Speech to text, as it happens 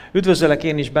Üdvözöllek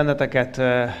én is benneteket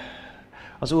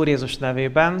az Úr Jézus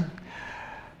nevében,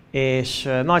 és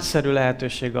nagyszerű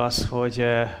lehetőség az, hogy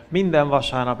minden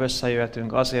vasárnap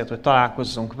összejöhetünk azért, hogy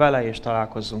találkozzunk vele és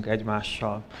találkozzunk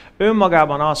egymással.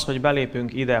 Önmagában az, hogy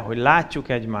belépünk ide, hogy látjuk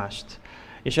egymást,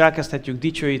 és elkezdhetjük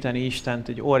dicsőíteni Istent,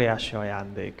 egy óriási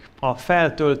ajándék. A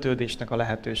feltöltődésnek a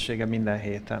lehetősége minden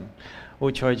héten.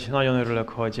 Úgyhogy nagyon örülök,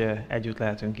 hogy együtt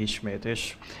lehetünk ismét.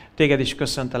 És téged is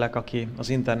köszöntelek, aki az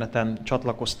interneten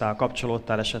csatlakoztál,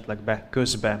 kapcsolódtál esetleg be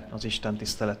közbe az Isten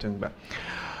tiszteletünkbe.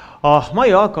 A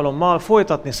mai alkalommal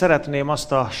folytatni szeretném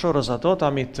azt a sorozatot,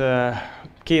 amit 2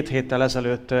 héttel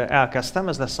ezelőtt elkezdtem.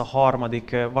 Ez lesz a 3.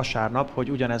 vasárnap, hogy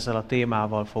ugyanezzel a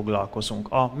témával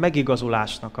foglalkozunk. A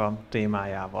megigazulásnak a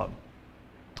témájával.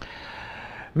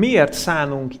 Miért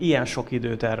szánunk ilyen sok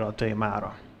időt erre a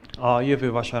témára? A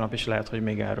jövő vasárnap is lehet, hogy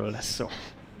még erről lesz szó.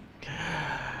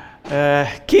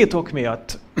 2 ok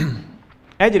miatt.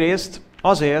 Egyrészt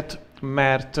azért,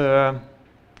 mert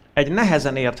egy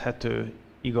nehezen érthető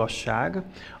igazság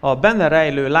a benne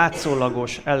rejlő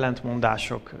látszólagos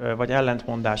ellentmondások vagy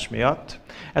ellentmondás miatt,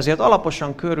 ezért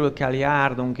alaposan körül kell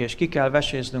járnunk és ki kell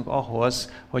veséznünk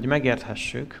ahhoz, hogy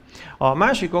megérthessük. A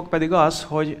másik ok pedig az,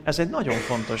 hogy ez egy nagyon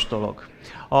fontos dolog.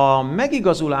 A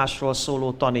megigazulásról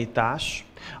szóló tanítás,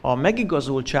 a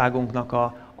megigazultságunknak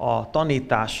a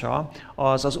tanítása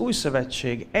az az Új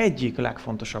Szövetség egyik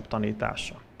legfontosabb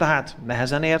tanítása. Tehát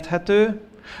nehezen érthető,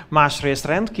 másrészt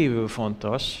rendkívül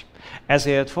fontos,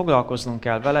 ezért foglalkoznunk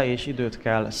kell vele, és időt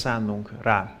kell szánnunk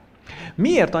rá.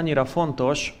 Miért annyira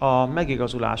fontos a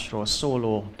megigazulásról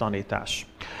szóló tanítás?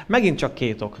 Megint csak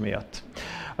 2 ok miatt.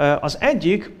 Az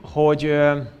egyik, hogy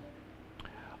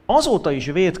azóta is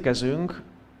vétkezünk,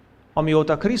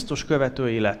 amióta Krisztus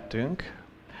követői lettünk,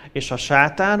 és a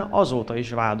sátán azóta is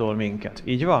vádol minket.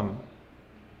 Így van?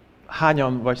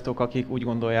 Hányan vagytok, akik úgy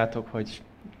gondoljátok, hogy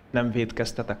nem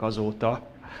vétkeztetek azóta,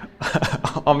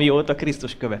 amióta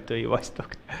Krisztus követői vagytok?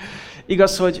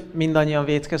 Igaz, hogy mindannyian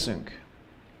vétkezünk?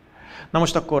 Na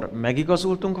most akkor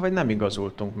megigazultunk, vagy nem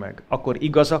igazultunk meg? Akkor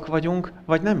igazak vagyunk,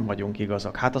 vagy nem vagyunk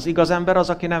igazak? Hát az igaz ember az,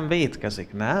 aki nem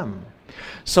vétkezik, nem?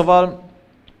 Szóval,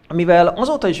 mivel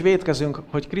azóta is vétkezünk,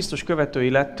 hogy Krisztus követői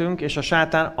lettünk, és a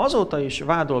sátán azóta is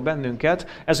vádol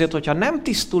bennünket, ezért, hogyha nem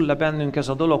tisztul le bennünk ez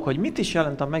a dolog, hogy mit is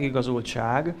jelent a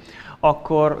megigazultság,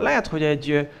 akkor lehet, hogy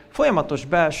egy folyamatos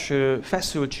belső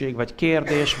feszültség, vagy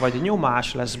kérdés, vagy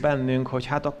nyomás lesz bennünk, hogy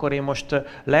hát akkor én most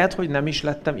lehet, hogy nem is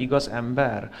lettem igaz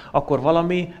ember. Akkor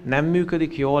valami nem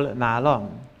működik jól nálam.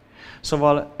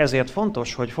 Szóval ezért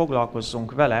fontos, hogy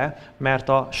foglalkozzunk vele, mert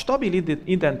a stabil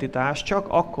identitás csak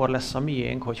akkor lesz a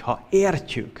miénk, hogyha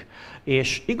értjük,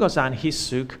 és igazán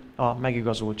hisszük a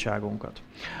megigazultságunkat.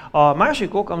 A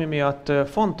másik ok, ami miatt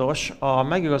fontos a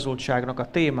megigazultságnak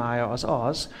a témája az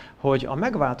az, hogy a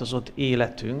megváltozott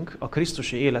életünk, a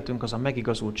krisztusi életünk az a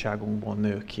megigazultságunkból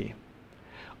nő ki.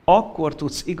 Akkor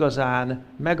tudsz igazán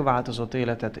megváltozott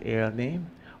életet élni,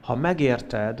 ha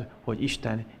megérted, hogy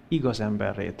Isten igaz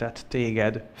emberré tett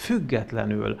téged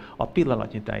függetlenül a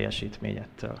pillanatnyi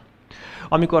teljesítményettől.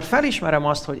 Amikor felismerem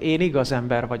azt, hogy én igaz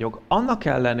ember vagyok, annak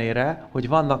ellenére, hogy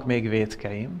vannak még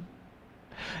vétkeim,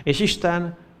 és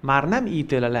Isten már nem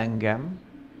ítél el engem,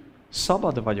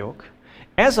 szabad vagyok,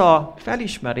 ez a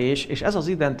felismerés és ez az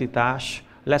identitás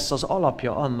lesz az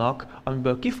alapja annak,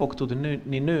 amiből ki fog tudni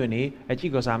nőni egy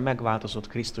igazán megváltozott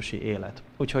krisztusi élet.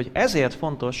 Úgyhogy ezért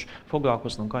fontos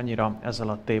foglalkoznunk annyira ezzel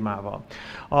a témával.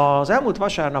 Az elmúlt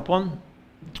vasárnapon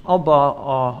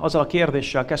azzal a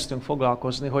kérdéssel kezdtünk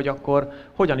foglalkozni, hogy akkor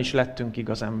hogyan is lettünk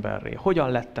igaz emberré,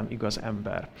 hogyan lettem igaz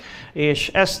ember. És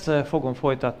ezt fogom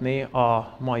folytatni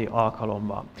a mai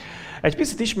alkalommal. Egy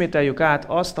picit ismételjük át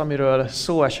azt, amiről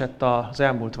szó esett az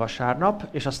elmúlt vasárnap,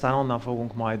 és aztán onnan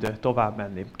fogunk majd tovább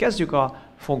menni. Kezdjük a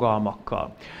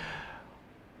fogalmakkal.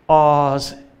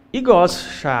 Az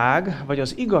igazság, vagy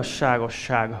az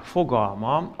igazságosság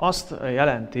fogalma azt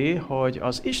jelenti, hogy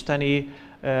az isteni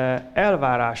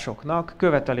elvárásoknak,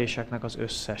 követeléseknek az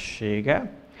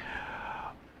összessége,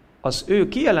 az ő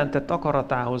kijelentett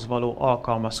akaratához való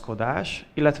alkalmazkodás,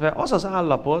 illetve az az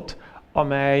állapot,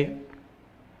 amely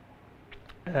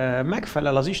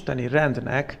megfelel az isteni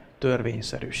rendnek,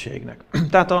 törvényszerűségnek.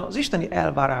 Tehát az isteni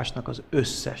elvárásnak az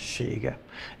összessége.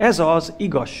 Ez az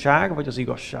igazság, vagy az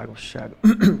igazságosság.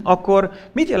 Akkor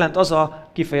mit jelent az a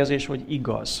kifejezés, hogy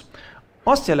igaz?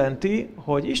 Azt jelenti,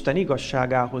 hogy Isten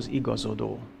igazságához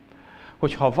igazodó.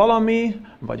 Hogyha valami,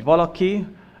 vagy valaki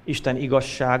Isten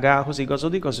igazságához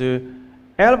igazodik, az ő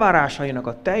elvárásainak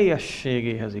a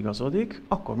teljességéhez igazodik,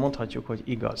 akkor mondhatjuk, hogy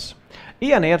igaz.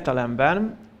 Ilyen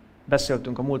értelemben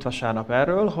beszéltünk a múlt vasárnap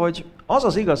erről, hogy az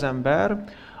az igaz ember,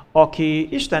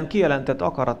 aki Isten kijelentett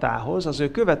akaratához, az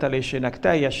ő követelésének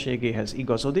teljességéhez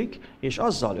igazodik, és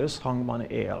azzal összhangban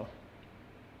él.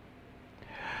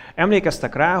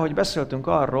 Emlékeztek rá, hogy beszéltünk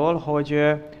arról,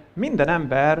 hogy minden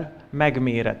ember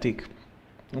megméretik.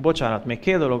 Bocsánat, még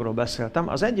 2 dologról beszéltem.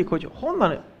 Az egyik, hogy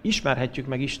honnan ismerhetjük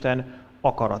meg Isten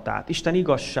akaratát, Isten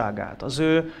igazságát,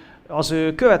 az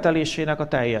ő követelésének a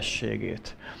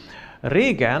teljességét.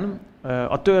 Régen,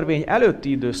 a törvény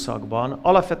előtti időszakban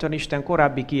alapvetően Isten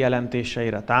korábbi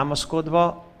kijelentéseire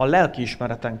támaszkodva a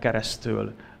lelkiismereten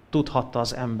keresztül tudhatta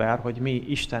az ember, hogy mi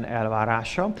Isten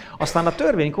elvárása. Aztán a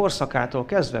törvény korszakától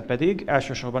kezdve pedig,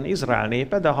 elsősorban Izrael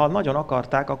népe, de ha nagyon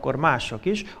akarták, akkor mások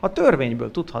is, a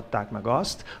törvényből tudhatták meg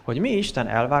azt, hogy mi Isten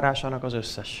elvárásának az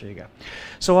összessége.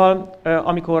 Szóval,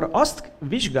 amikor azt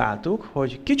vizsgáltuk,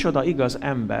 hogy kicsoda igaz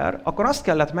ember, akkor azt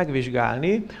kellett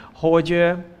megvizsgálni, hogy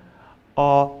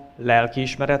a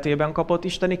lelkiismeretében kapott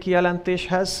isteni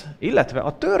kijelentéshez, illetve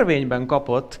a törvényben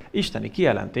kapott isteni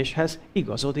kijelentéshez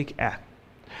igazodik-e.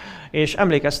 És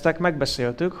emlékeztek,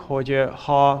 megbeszéltük, hogy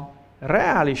ha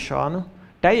reálisan,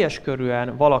 teljes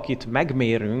körűen valakit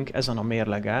megmérünk ezen a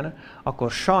mérlegen,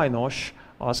 akkor sajnos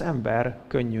az ember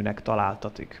könnyűnek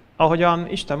találtatik. Ahogyan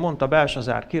Isten mondta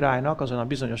Belsazár királynak azon a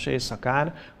bizonyos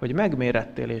éjszakán, hogy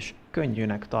megmérettél és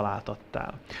könnyűnek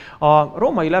találtattál. A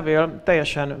római levél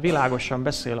teljesen világosan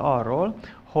beszél arról,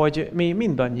 hogy mi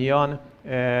mindannyian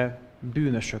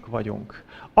bűnösök vagyunk.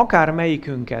 Akár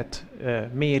melyikünket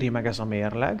méri meg ez a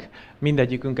mérleg,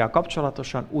 mindegyikünkkel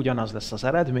kapcsolatosan ugyanaz lesz az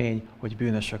eredmény, hogy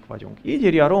bűnösök vagyunk. Így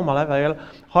írja a Róma levél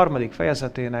 3.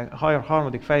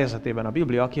 fejezetében a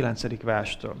Biblia 9.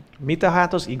 verstől. Mi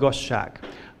tehát az igazság?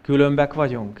 Különbek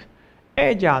vagyunk?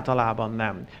 Egyáltalában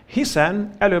nem. Hiszen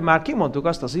előbb már kimondtuk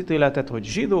azt az ítéletet, hogy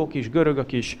zsidók is,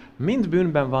 görögök is mind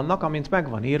bűnben vannak, amint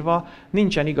megvan írva,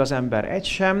 nincsen igaz ember egy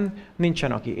sem,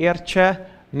 nincsen aki értse,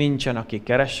 nincsen aki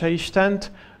keresse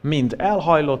Istent, mind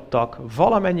elhajlottak,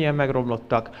 valamennyien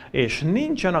megromlottak, és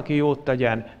nincsen aki jót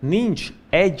tegyen, nincs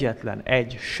egyetlen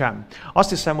egy sem. Azt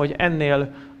hiszem, hogy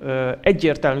ennél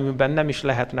egyértelműbben nem is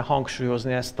lehetne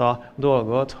hangsúlyozni ezt a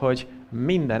dolgot, hogy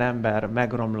minden ember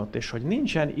megromlott, és hogy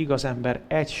nincsen igaz ember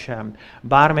egy sem.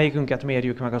 Bármelyikünket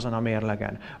mérjük meg azon a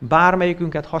mérlegen.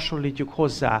 Bármelyikünket hasonlítjuk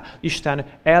hozzá Isten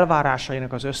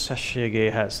elvárásainak az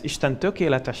összességéhez, Isten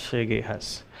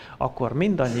tökéletességéhez, akkor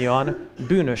mindannyian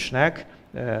bűnösnek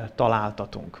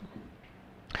találtatunk.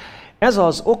 Ez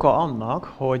az oka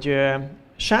annak, hogy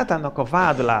sátánnak a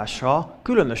vádlása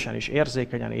különösen is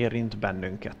érzékenyen érint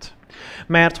bennünket.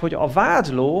 Mert hogy a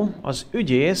vádló, az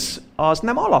ügyész, az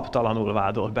nem alaptalanul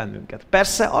vádol bennünket.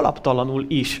 Persze alaptalanul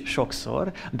is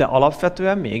sokszor, de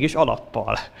alapvetően mégis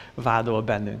alappal vádol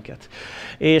bennünket.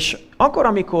 És akkor,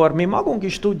 amikor mi magunk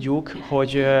is tudjuk,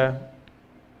 hogy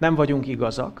nem vagyunk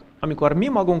igazak, amikor mi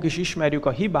magunk is ismerjük a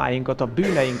hibáinkat, a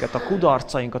bűneinket, a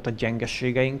kudarcainkat, a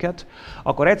gyengeségeinket,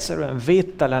 akkor egyszerűen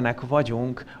védtelenek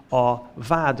vagyunk a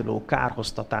vádló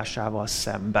kárhoztatásával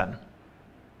szemben.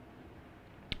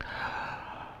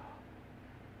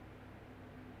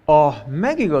 A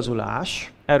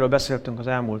megigazulás, erről beszéltünk az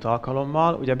elmúlt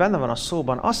alkalommal, ugye benne van a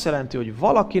szóban, azt jelenti, hogy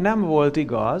valaki nem volt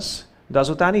igaz, de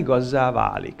azután igazzá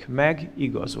válik,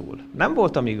 megigazul. Nem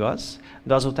voltam igaz,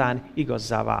 de azután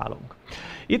igazzá válunk.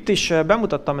 Itt is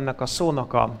bemutattam ennek a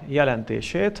szónak a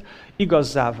jelentését,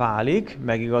 igazzá válik,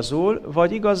 megigazul,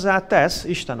 vagy igazzá tesz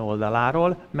Isten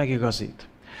oldaláról, megigazít.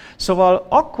 Szóval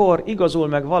akkor igazul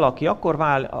meg valaki,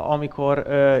 amikor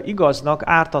igaznak,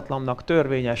 ártatlannak,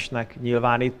 törvényesnek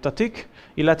nyilvánítatik,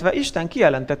 illetve Isten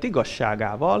kijelentett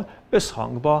igazságával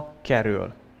összhangba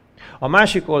kerül. A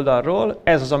másik oldalról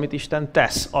ez az, amit Isten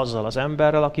tesz azzal az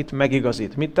emberrel, akit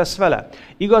megigazít. Mit tesz vele?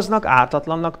 Igaznak,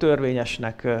 ártatlannak,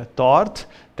 törvényesnek tart,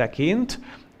 tekint,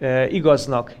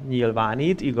 igaznak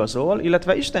nyilvánít, igazol,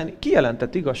 illetve Isten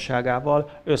kijelentett igazságával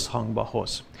összhangba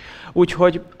hoz.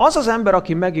 Úgyhogy az az ember,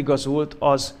 aki megigazult,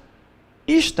 az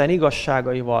Isten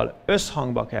igazságaival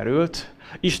összhangba került,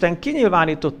 Isten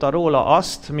kinyilvánította róla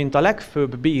azt, mint a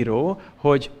legfőbb bíró,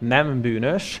 hogy nem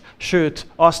bűnös, sőt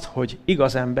azt, hogy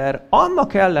igaz ember,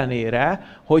 annak ellenére,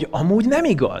 hogy amúgy nem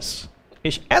igaz.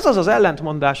 És ez az az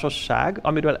ellentmondásosság,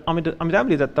 amit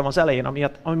említettem az elején,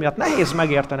 ami miatt nehéz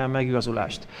megértenem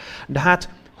megigazulást. De hát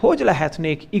hogy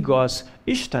lehetnék igaz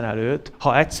Isten előtt,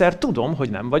 ha egyszer tudom, hogy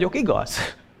nem vagyok igaz?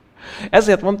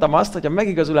 Ezért mondtam azt, hogy a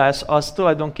megigazulás az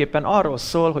tulajdonképpen arról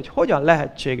szól, hogy hogyan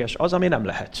lehetséges az, ami nem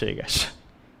lehetséges.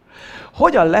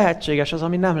 Hogyan lehetséges az,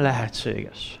 ami nem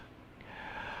lehetséges.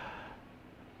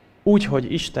 Úgy,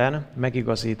 hogy Isten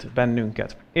megigazít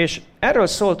bennünket. És erről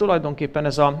szól tulajdonképpen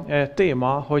ez a téma,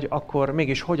 hogy akkor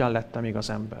mégis hogyan lettem igaz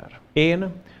ember. Én,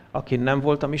 aki nem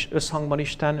voltam összhangban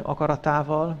Isten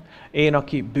akaratával, én,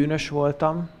 aki bűnös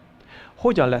voltam,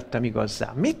 hogyan lettem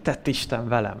igazzá? Mit tett Isten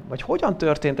velem? Vagy hogyan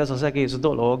történt ez az egész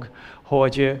dolog,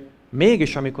 hogy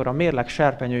mégis amikor a mérleg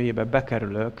serpenyőjébe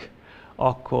bekerülök,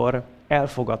 akkor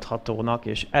elfogadhatónak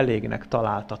és elégnek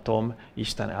találtatom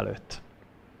Isten előtt.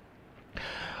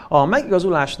 A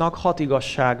megigazulásnak 6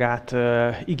 igazságát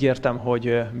ígértem,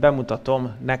 hogy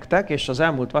bemutatom nektek, és az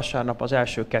elmúlt vasárnap az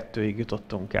első 2-ig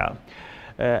jutottunk el.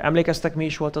 Emlékeztek, mi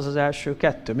is volt az első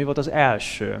 2? Mi volt az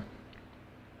első?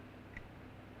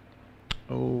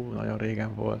 Nagyon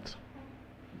régen volt.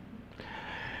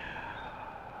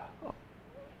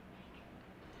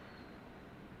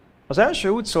 Az első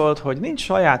úgy szólt, hogy nincs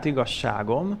saját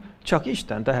igazságom, csak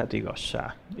Isten tehet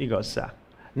igazzá.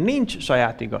 Nincs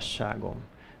saját igazságom,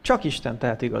 csak Isten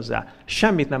tehet igazzá.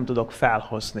 Semmit nem tudok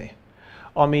felhozni,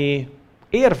 ami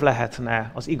érv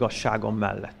lehetne az igazságom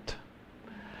mellett.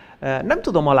 Nem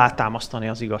tudom alátámasztani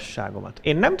az igazságomat.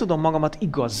 Én nem tudom magamat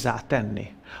igazzá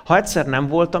tenni. Ha egyszer nem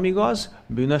voltam igaz,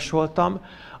 bűnös voltam,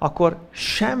 akkor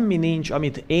semmi nincs,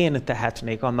 amit én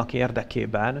tehetnék annak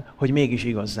érdekében, hogy mégis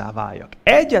igazzá váljak.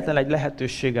 Egyetlen egy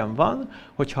lehetőségem van,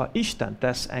 hogyha Isten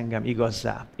tesz engem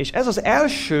igazzá. És ez az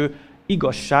első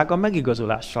igazság a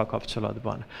megigazulással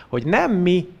kapcsolatban, hogy nem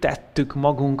mi tettük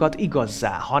magunkat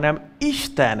igazzá, hanem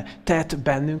Isten tett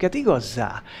bennünket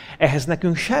igazzá. Ehhez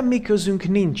nekünk semmi közünk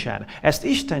nincsen. Ezt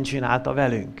Isten csinálta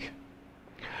velünk.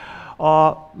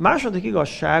 A második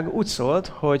igazság úgy szólt,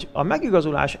 hogy a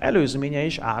megigazulás előzménye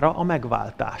és ára a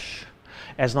megváltás.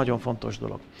 Ez nagyon fontos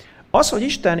dolog. Az, hogy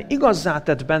Isten igazzá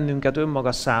tett bennünket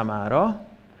önmaga számára,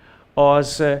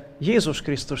 az Jézus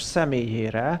Krisztus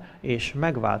személyére és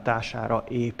megváltására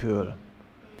épül.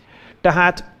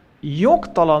 Tehát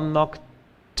jogtalannak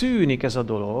tűnik ez a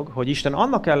dolog, hogy Isten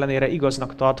annak ellenére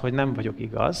igaznak tart, hogy nem vagyok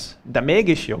igaz, de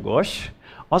mégis jogos,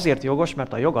 azért jogos,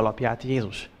 mert a jog alapját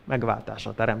Jézus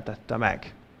megváltása teremtette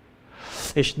meg.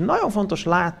 És nagyon fontos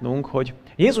látnunk, hogy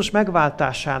Jézus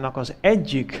megváltásának az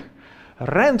egyik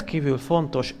rendkívül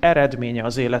fontos eredménye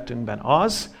az életünkben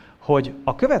az, hogy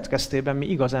a következtében mi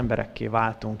igaz emberekké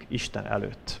váltunk Isten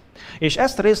előtt. És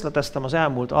ezt részleteztem az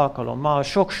elmúlt alkalommal,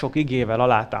 sok-sok igével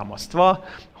alátámasztva,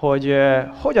 hogy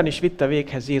hogyan is vitte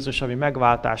véghez Jézus a mi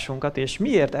megváltásunkat, és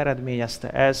miért eredményezte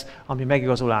ez a mi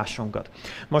megigazulásunkat.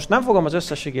 Most nem fogom az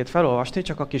összes igét felolvasni,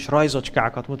 csak a kis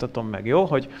rajzocskákat mutatom meg, jó,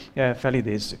 hogy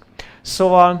felidézzük.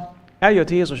 Szóval eljött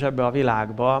Jézus ebbe a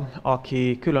világba,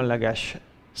 aki különleges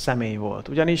személy volt.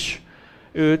 Ugyanis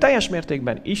ő teljes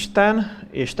mértékben Isten,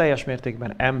 és teljes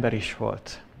mértékben ember is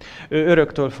volt. Ő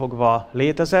öröktől fogva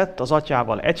létezett, az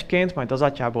atyával egyként, majd az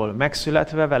atyából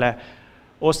megszületve, vele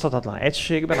oszthatatlan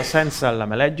egységben, a Szent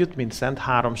Szellemmel együtt, mint Szent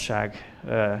Háromság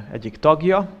egyik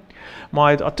tagja.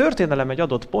 Majd a történelem egy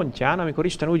adott pontján, amikor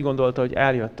Isten úgy gondolta, hogy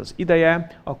eljött az ideje,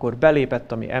 akkor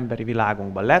belépett a mi emberi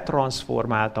világunkba,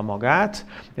 letranszformálta magát,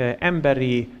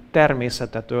 emberi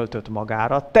természetet öltött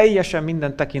magára, teljesen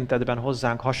minden tekintetben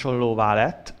hozzánk hasonlóvá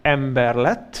lett, ember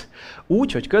lett,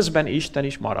 úgy, hogy közben Isten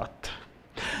is maradt.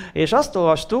 És azt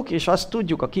olvastuk, és azt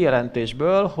tudjuk a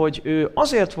kijelentésből, hogy ő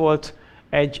azért volt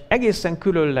egy egészen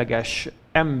különleges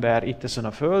ember itt ezen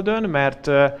a földön, mert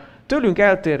tőlünk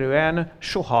eltérően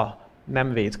soha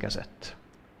nem vétkezett.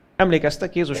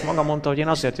 Emlékeztek, Jézus maga mondta, hogy én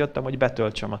azért jöttem, hogy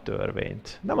betöltsem a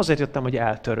törvényt. Nem azért jöttem, hogy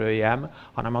eltöröljem,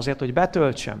 hanem azért, hogy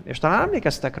betöltsem. És talán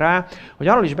emlékeztek rá, hogy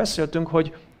arról is beszéltünk,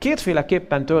 hogy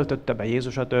kétféleképpen töltötte be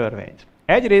Jézus a törvényt.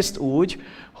 Egyrészt úgy,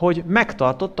 hogy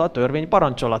megtartotta a törvény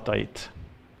parancsolatait.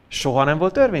 Soha nem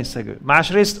volt törvényszegő.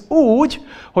 Másrészt úgy,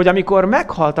 hogy amikor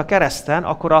meghalt a kereszten,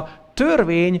 akkor a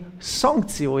törvény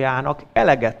szankciójának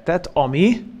eleget tett,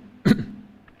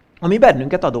 ami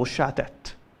bennünket adóssá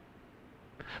tett.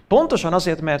 Pontosan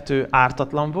azért, mert ő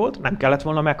ártatlan volt, nem kellett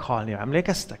volna meghalnia,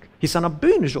 emlékeztek? Hiszen a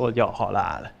bűn zsoldja a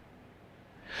halál.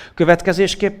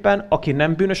 Következésképpen, aki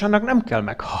nem bűnös, annak nem kell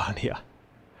meghalnia.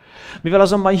 Mivel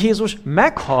azonban Jézus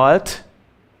meghalt,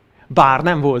 bár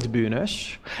nem volt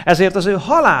bűnös, ezért az ő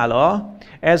halála,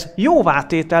 ez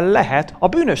jóvátétel lehet a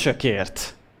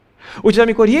bűnösökért. Úgyhogy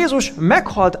amikor Jézus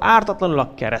meghalt ártatlanul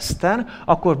a kereszten,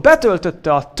 akkor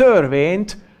betöltötte a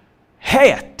törvényt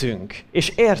helyettünk és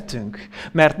értünk.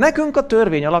 Mert nekünk a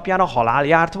törvény alapján a halál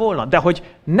járt volna. De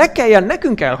hogy ne kelljen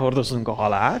nekünk elhordoznunk a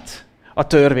halált a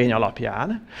törvény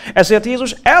alapján, ezért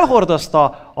Jézus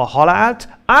elhordozta a halált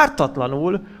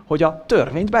ártatlanul, hogy a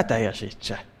törvényt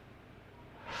beteljesítse.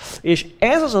 És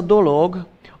ez az a dolog,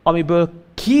 amiből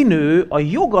kinő a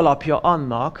jogalapja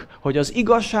annak, hogy az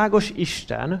igazságos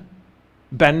Isten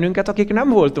bennünket, akik nem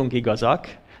voltunk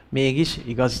igazak, mégis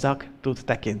igaznak tud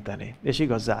tekinteni, és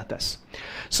igazzá tesz.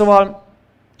 Szóval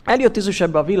eljött Jézus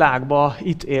ebbe a világba,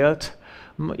 itt élt,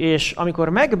 és amikor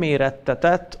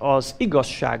megmérettetett az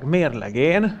igazság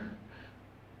mérlegén,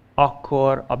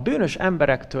 akkor a bűnös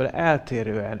emberektől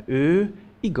eltérően ő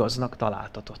igaznak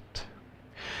találtatott.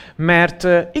 Mert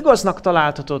igaznak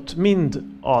találtatott mind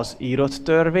az írott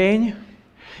törvény,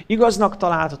 igaznak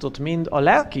találtatott mind a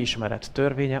lelkiismeret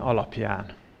törvénye alapján.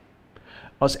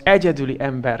 Az egyedüli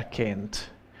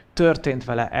emberként történt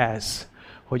vele ez,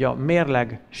 hogy a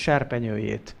mérleg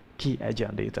serpenyőjét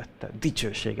kiegyenlítette.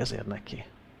 Dicsőség ezért neki.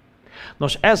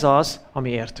 Nos, ez az, ami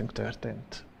értünk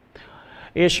történt.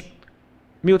 És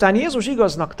miután Jézus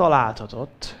igaznak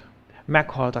találtatott,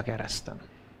 meghalt a kereszten.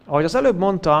 Ahogy az előbb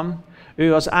mondtam,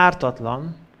 ő az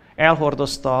ártatlan,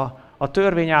 elhordozta a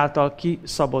törvény által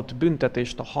kiszabott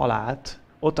büntetést, a halált,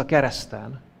 ott a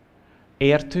kereszten,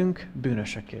 értünk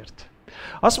bűnösekért.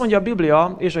 Azt mondja a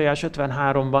Biblia Ézsaiás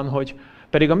 53-ban, hogy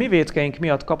pedig a mi vétkeink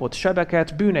miatt kapott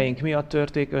sebeket, bűneink miatt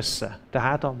törték össze.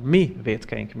 Tehát a mi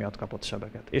vétkeink miatt kapott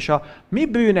sebeket. És a mi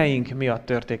bűneink miatt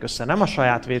törték össze, nem a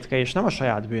saját vétkei és nem a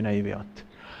saját bűnei miatt.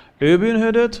 Ő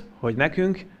bűnhődött, hogy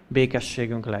nekünk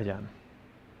békességünk legyen.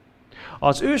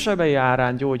 Az ő sebei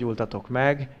árán gyógyultatok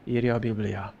meg, írja a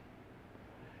Biblia.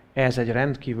 Ez egy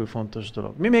rendkívül fontos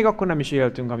dolog. Mi még akkor nem is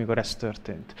éltünk, amikor ez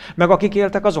történt. Meg akik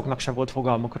éltek, azoknak sem volt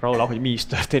fogalmuk róla, hogy mi is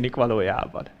történik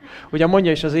valójában. Ugye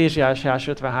mondja is az Ézsaiás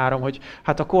 53, hogy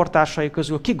hát a kortársai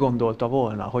közül ki gondolta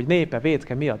volna, hogy népe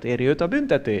vétke miatt éri őt a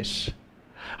büntetés.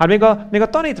 Hát még a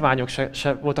tanítványok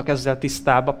se voltak ezzel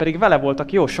tisztában, pedig vele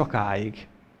voltak jó sokáig.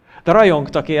 De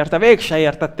rajongtak érte, végse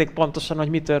értették pontosan, hogy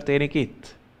mi történik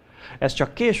itt. Ez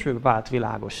csak később vált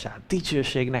világossá.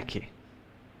 Dicsőség neki.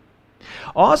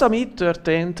 Az, ami itt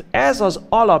történt, ez az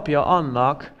alapja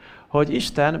annak, hogy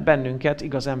Isten bennünket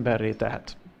igaz emberré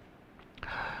tehet.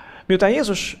 Miután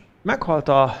Jézus meghalt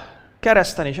a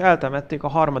kereszten és eltemették, a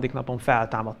harmadik napon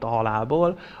feltámadt a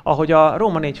halálból, ahogy a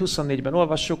Róma 4.24-ben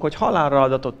olvassuk, hogy halálra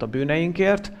adatott a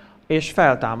bűneinkért, és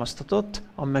feltámasztatott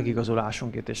a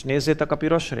megigazulásunkért. És nézzétek a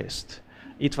piros részt.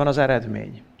 Itt van az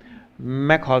eredmény.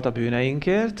 Meghalt a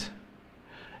bűneinkért,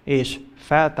 és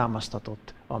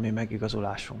feltámasztatott a mi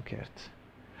megigazulásunkért.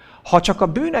 Ha csak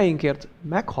a bűneinkért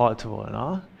meghalt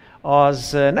volna,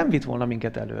 az nem vitt volna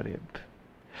minket előrébb.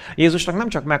 Jézusnak nem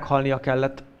csak meghalnia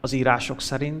kellett az írások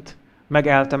szerint, meg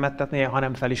eltemettetnie,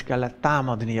 hanem fel is kellett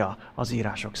támadnia az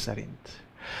írások szerint.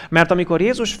 Mert amikor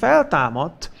Jézus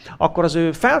feltámadt, akkor az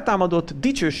ő feltámadott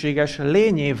dicsőséges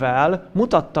lényével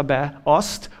mutatta be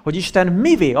azt, hogy Isten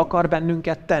mivé akar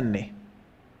bennünket tenni.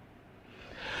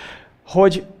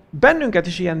 Hogy bennünket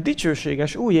is ilyen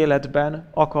dicsőséges új életben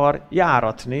akar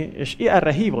járatni, és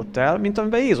erre hívott el, mint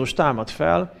amiben Jézus támad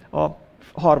fel a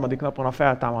harmadik napon a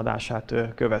feltámadását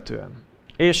követően.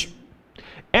 És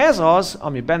ez az,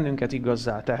 ami bennünket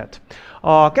igazzá tehet.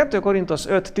 A 2 Korintus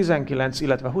 5, 19,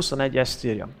 illetve 21 ezt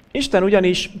írja. Isten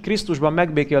ugyanis Krisztusban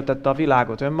megbékéltette a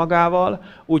világot önmagával,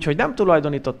 úgyhogy nem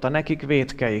tulajdonította nekik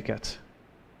vétkeiket.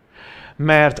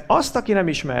 Mert azt, aki nem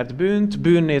ismert bűnt,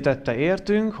 bűnné tette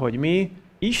értünk, hogy mi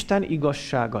Isten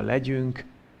igazsága legyünk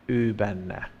ő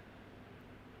benne.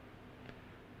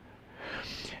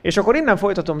 És akkor innen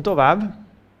folytatom tovább,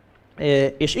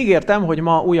 és ígértem, hogy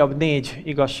ma újabb 4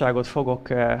 igazságot fogok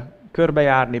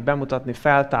körbejárni, bemutatni,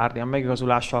 feltárni a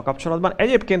megigazulással kapcsolatban.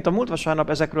 Egyébként a múlt vasárnap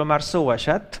ezekről már szó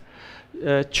esett,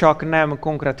 csak nem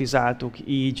konkretizáltuk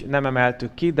így, nem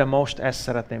emeltük ki, de most ezt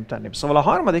szeretném tenni. Szóval a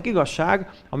harmadik igazság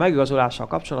a megigazulással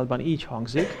kapcsolatban így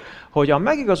hangzik, hogy a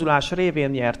megigazulás révén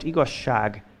nyert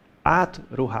igazság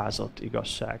átruházott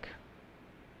igazság.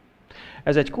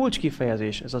 Ez egy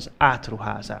kulcskifejezés, ez az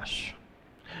átruházás.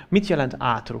 Mit jelent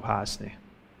átruházni?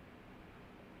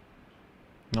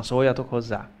 Na szóljatok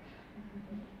hozzá.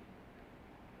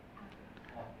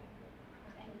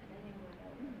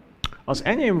 Az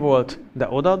enyém volt, de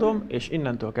odaadom, és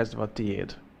innentől kezdve a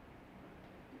tiéd.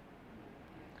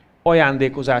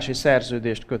 Ajándékozási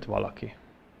szerződést köt valaki.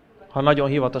 Ha nagyon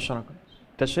hivatosan akar.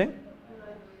 Tessék?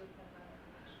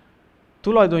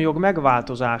 Tulajdonjog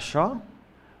megváltozása,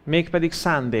 mégpedig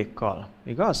szándékkal.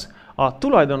 Igaz? A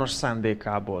tulajdonos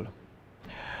szándékából.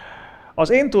 Az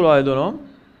én tulajdonom,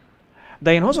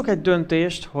 de én hozok egy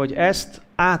döntést, hogy ezt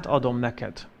átadom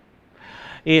neked.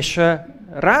 És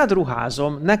rád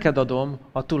ruházom, neked adom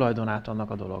a tulajdonát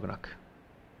annak a dolognak.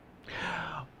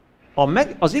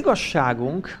 Az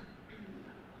igazságunk,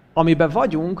 amiben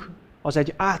vagyunk, az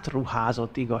egy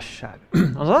átruházott igazság.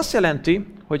 Az azt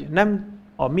jelenti, hogy nem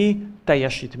a mi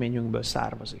teljesítményünkből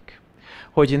származik.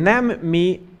 Hogy nem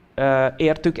mi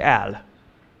értük el.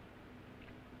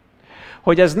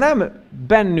 Hogy ez nem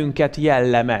bennünket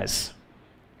jellemez.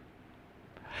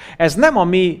 Ez nem a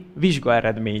mi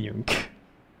vizsgaeredményünk.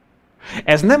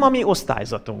 Ez nem a mi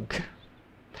osztályzatunk.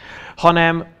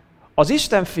 Hanem az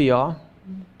Isten fia,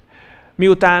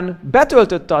 miután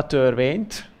betöltötte a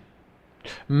törvényt,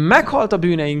 meghalt a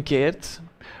bűneinkért,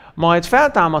 majd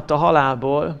feltámadt a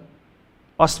halálból,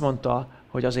 azt mondta,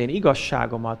 hogy az én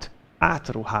igazságomat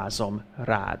átruházom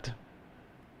rád.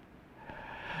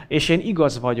 És én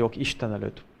igaz vagyok Isten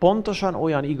előtt. Pontosan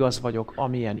olyan igaz vagyok,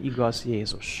 amilyen igaz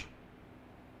Jézus.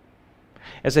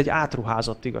 Ez egy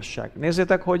átruházott igazság.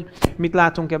 Nézzétek, hogy mit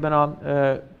látunk ebben a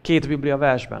két Biblia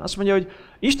versben. Azt mondja, hogy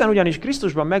Isten ugyanis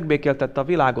Krisztusban megbékéltette a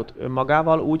világot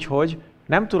önmagával úgy, hogy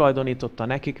nem tulajdonította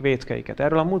nekik vétkeiket.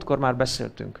 Erről a múltkor már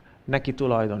beszéltünk. Neki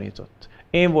tulajdonított.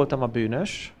 Én voltam a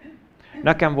bűnös,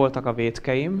 nekem voltak a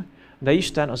vétkeim, de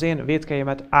Isten az én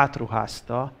vétkeimet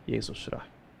átruházta Jézusra.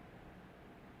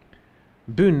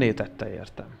 Bűnné tette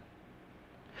értem.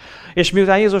 És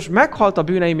miután Jézus meghalt a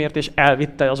bűneimért és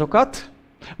elvitte azokat,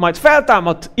 majd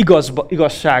feltámadt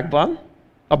igazságban,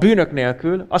 a bűnök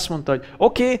nélkül, azt mondta, hogy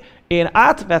oké, én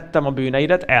átvettem a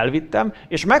bűneidet, elvittem,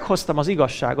 és meghoztam az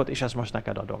igazságot, és ezt most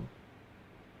neked adom.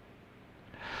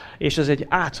 És ez egy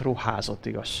átruházott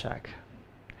igazság.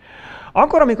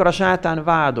 Akkor, amikor a sátán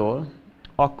vádol,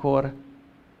 akkor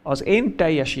az én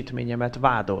teljesítményemet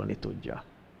vádolni tudja.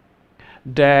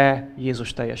 De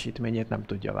Jézus teljesítményét nem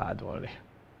tudja vádolni.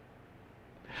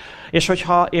 És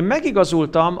hogyha én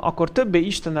megigazultam, akkor többé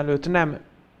Isten előtt nem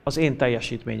az én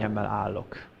teljesítményemmel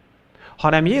állok,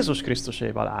 hanem Jézus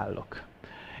Krisztuséval állok.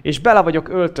 És bele vagyok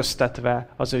öltöztetve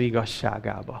az ő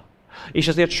igazságába. És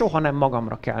ezért soha nem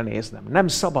magamra kell néznem, nem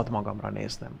szabad magamra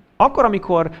néznem. Akkor,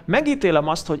 amikor megítélem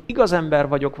azt, hogy igaz ember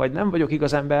vagyok, vagy nem vagyok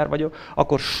igaz ember vagyok,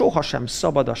 akkor sohasem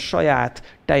szabad a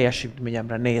saját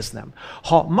teljesítményemre néznem.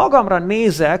 Ha magamra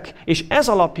nézek, és ez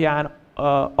alapján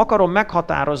akarom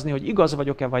meghatározni, hogy igaz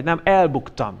vagyok-e, vagy nem,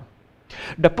 elbuktam.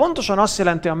 De pontosan azt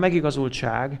jelenti a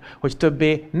megigazultság, hogy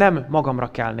többé nem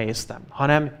magamra kell néznem,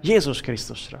 hanem Jézus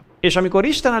Krisztusra. És amikor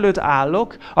Isten előtt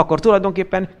állok, akkor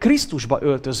tulajdonképpen Krisztusba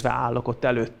öltözve állok ott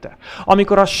előtte.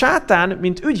 Amikor a sátán,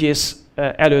 mint ügyész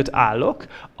előtt állok,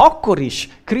 akkor is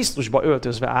Krisztusba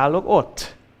öltözve állok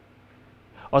ott.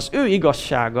 Az ő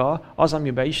igazsága az,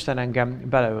 amiben Isten engem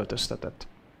beleöltöztetett.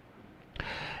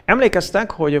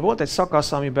 Emlékeztek, hogy volt egy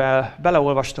szakasz, amiben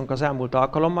beleolvastunk az elmúlt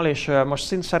alkalommal, és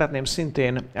most szeretném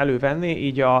szintén elővenni,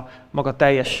 így a maga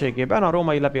teljességében, a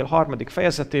Római Levél 3.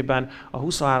 fejezetében, a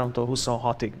 23-tól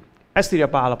 26-ig. Ezt írja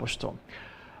Pál apostol.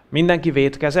 Mindenki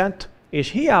vétkezett, és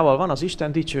hiával van az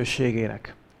Isten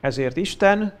dicsőségének. Ezért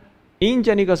Isten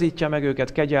ingyen igazítja meg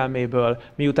őket kegyelméből,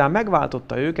 miután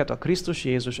megváltotta őket a Krisztus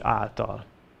Jézus által.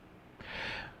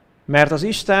 Mert az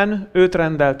Isten őt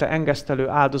rendelte engesztelő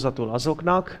áldozatul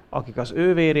azoknak, akik az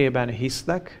ő vérében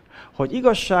hisznek, hogy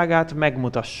igazságát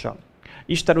megmutassa.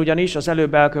 Isten ugyanis az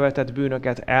előbb elkövetett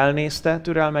bűnöket elnézte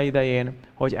türelme idején,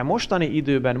 hogy e mostani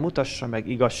időben mutassa meg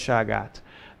igazságát.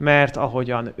 Mert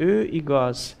ahogyan ő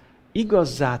igaz,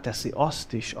 igazzá teszi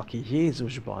azt is, aki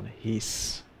Jézusban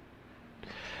hisz.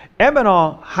 Ebben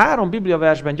a 3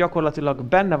 bibliaversben gyakorlatilag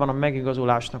benne van a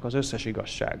megigazulásnak az összes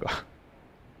igazsága.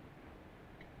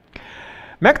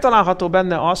 Megtalálható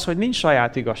benne az, hogy nincs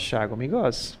saját igazságom,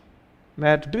 igaz?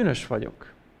 Mert bűnös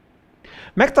vagyok.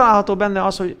 Megtalálható benne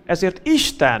az, hogy ezért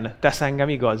Isten tesz engem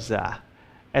igazzá.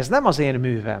 Ez nem az én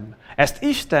művem. Ezt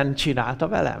Isten csinálta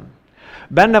velem.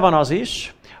 Benne van az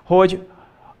is, hogy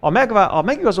a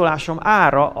megigazulásom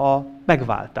ára a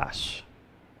megváltás.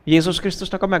 Jézus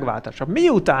Krisztusnak a megváltása.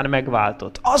 Miután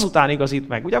megváltott, azután igazít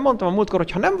meg. Ugye mondtam a múltkor,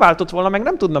 hogy ha nem váltott volna meg,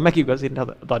 nem tudna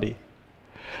megigazítani.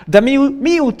 De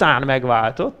miután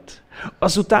megváltott,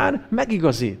 azután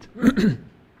megigazít.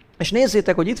 És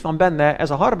nézzétek, hogy itt van benne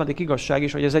ez a harmadik igazság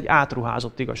is, hogy ez egy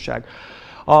átruházott igazság.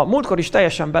 A múltkor is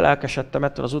teljesen belelkesedtem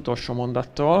ettől az utolsó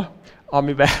mondattól,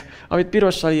 amit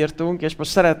pirossal írtunk, és most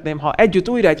szeretném, ha együtt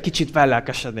újra egy kicsit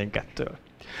belelkesednénk ettől.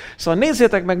 Szóval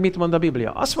nézzétek meg, mit mond a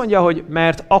Biblia. Azt mondja, hogy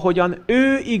mert ahogyan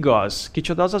ő igaz,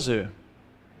 kicsoda az ő?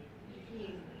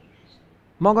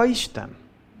 Maga Isten.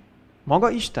 Maga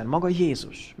Isten, maga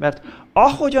Jézus. Mert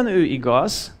ahogyan ő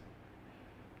igaz,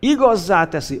 igazzá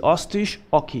teszi azt is,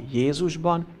 aki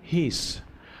Jézusban hisz.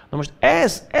 Na most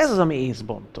ez az, ami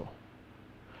észbontó.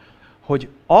 Hogy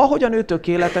ahogyan ő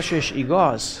tökéletes és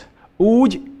igaz,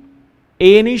 úgy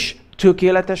én is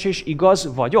tökéletes és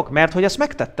igaz vagyok, mert hogy ezt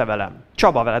megtette velem.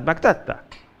 Csaba, veled megtette?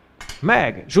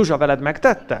 Meg. Zsuzsa, veled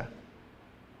megtette?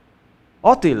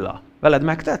 Attila, veled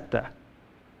megtette?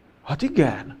 Hát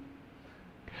igen.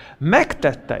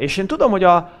 Megtette. És én tudom, hogy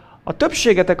a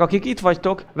többségetek, akik itt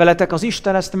vagytok, veletek az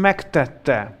Isten ezt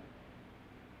megtette.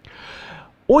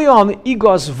 Olyan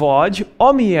igaz vagy,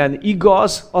 amilyen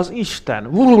igaz az Isten.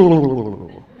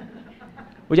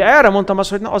 Ugye erre mondtam azt,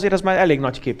 hogy na, azért ez már elég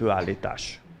nagyképű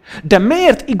állítás. De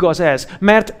miért igaz ez?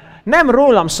 Mert nem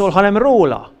rólam szól, hanem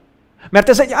róla. Mert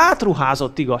ez egy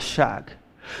átruházott igazság.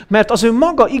 Mert az ő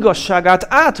maga igazságát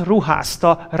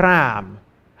átruházta rám.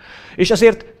 És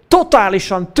ezért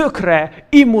totálisan tökre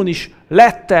immunis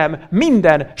lettem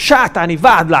minden sátáni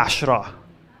vádlásra.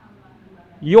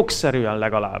 Jogszerűen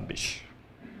legalábbis.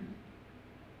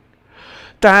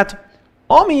 Tehát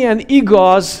amilyen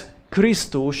igaz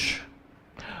Krisztus,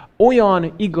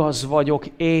 olyan igaz vagyok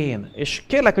én. És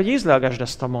kérlek, hogy ízlelgesd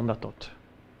ezt a mondatot.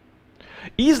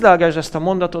 Ízlelgesd ezt a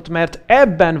mondatot, mert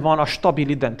ebben van a stabil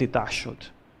identitásod.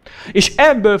 És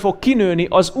ebből fog kinőni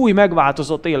az új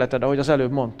megváltozott életed, ahogy az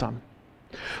előbb mondtam.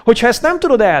 Hogyha ezt nem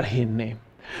tudod elhinni,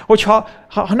 hogyha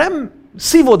nem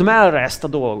szívod mellre ezt a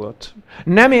dolgot,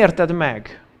 nem érted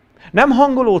meg, nem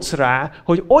hangolódsz rá,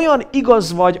 hogy olyan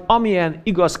igaz vagy, amilyen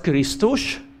igaz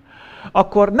Krisztus,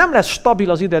 akkor nem lesz stabil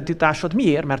az identitásod.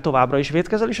 Miért? Mert továbbra is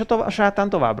vétkezel, és a sátán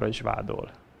továbbra is vádol.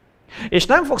 És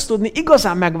nem fogsz tudni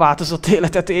igazán megváltozott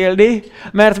életet élni,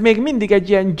 mert még mindig egy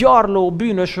ilyen gyarló,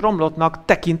 bűnös, romlottnak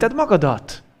tekinted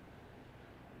magadat.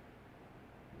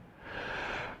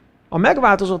 A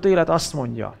megváltozott élet azt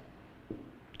mondja,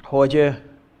 hogy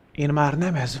én már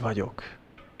nem ez vagyok,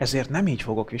 ezért nem így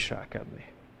fogok viselkedni.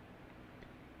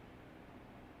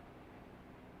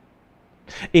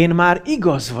 Én már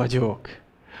igaz vagyok.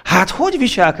 Hát hogy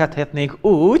viselkedhetnék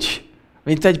úgy,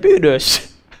 mint egy bűnös?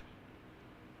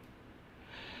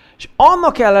 És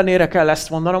annak ellenére kell ezt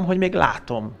mondanom, hogy még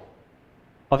látom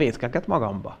a vétkeket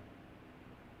magamba.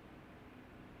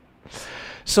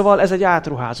 Szóval ez egy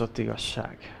átruházott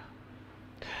igazság.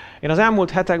 Én az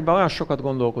elmúlt hetekben olyan sokat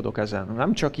gondolkodok ezen.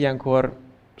 Nem csak ilyenkor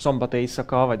szombat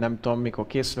éjszaka, vagy nem tudom, mikor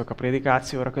készülök a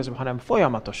prédikációra közben, hanem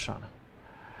folyamatosan.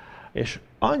 És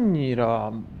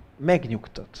annyira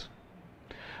megnyugtat.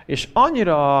 És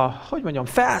annyira, hogy mondjam,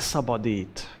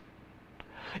 felszabadít.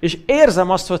 És érzem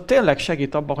azt, hogy tényleg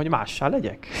segít abban, hogy mássá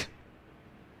legyek.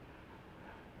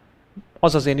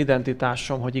 Az az én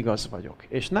identitásom, hogy igaz vagyok.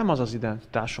 És nem az az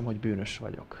identitásom, hogy bűnös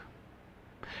vagyok.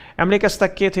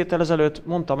 Emlékeztek, 2 héttel ezelőtt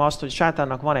mondtam azt, hogy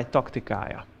sátánnak van egy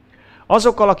taktikája.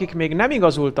 Azokkal, akik még nem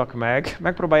igazultak meg,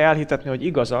 megpróbálja elhitetni, hogy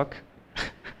igazak,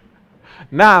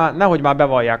 nehogy már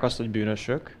bevallják azt, hogy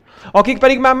bűnösök. Akik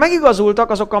pedig már megigazultak,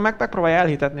 azokkal megpróbálja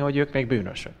elhitetni, hogy ők még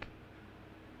bűnösök.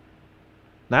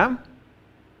 Nem?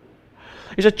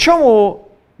 És egy csomó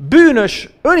bűnös,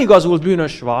 önigazult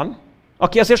bűnös van,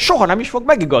 aki azért soha nem is fog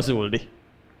megigazulni.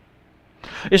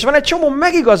 És van egy csomó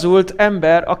megigazult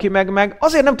ember, aki meg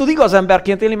azért nem tud igaz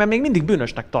emberként élni, mert még mindig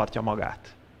bűnösnek tartja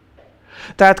magát.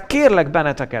 Tehát kérlek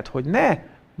benneteket, hogy ne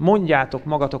mondjátok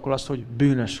magatokról azt, hogy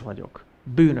bűnös vagyok,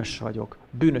 bűnös vagyok,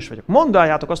 bűnös vagyok.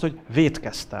 Mondáljátok azt, hogy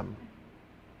vétkeztem.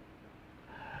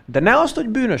 De ne azt, hogy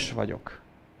bűnös vagyok.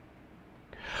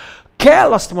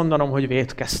 Kell azt mondanom, hogy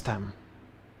vétkeztem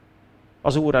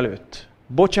az Úr előtt.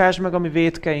 Bocsáss meg a mi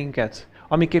vétkeinket,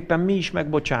 amiképpen mi is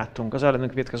megbocsátunk az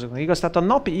ellenünk vétkezőknek. Igaz? Tehát a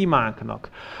napi imánknak,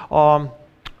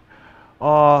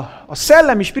 a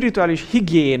szellemi spirituális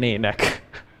higiénének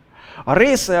a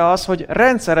része az, hogy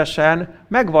rendszeresen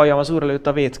megvalljam az Úr előtt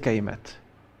a vétkeimet.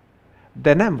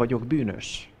 De nem vagyok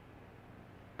bűnös.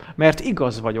 Mert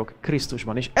igaz vagyok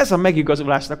Krisztusban. És ez a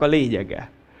megigazulásnak a lényege.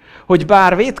 Hogy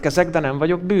bár vétkezek, de nem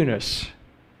vagyok bűnös.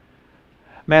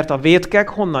 Mert a vétkek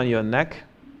honnan jönnek?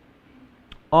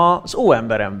 Az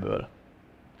óemberemből.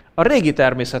 A régi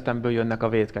természetemből jönnek a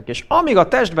vétkek. És amíg a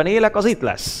testben élek, az itt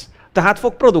lesz. Tehát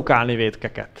fog produkálni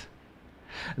vétkeket.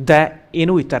 De én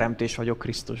új teremtés vagyok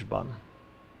Krisztusban.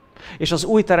 És az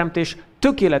új teremtés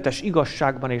tökéletes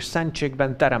igazságban és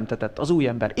szentségben teremtetett. Az új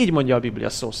ember. Így mondja a Biblia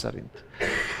szó szerint.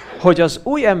 Hogy az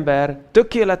új ember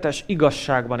tökéletes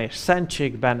igazságban és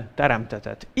szentségben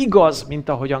teremtetett. Igaz, mint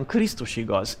ahogyan Krisztus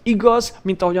igaz. Igaz,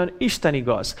 mint ahogyan Isten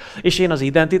igaz. És én az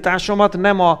identitásomat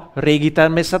nem a régi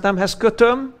természetemhez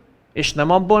kötöm, és nem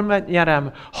abból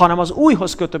nyerem, hanem az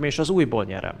újhoz kötöm, és az újból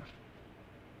nyerem.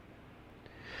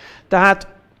 Tehát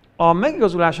a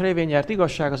megigazulás révén nyert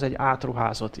igazság az egy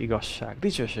átruházott igazság.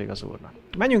 Dicsőség az Úrnak.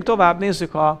 Menjünk tovább,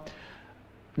 nézzük a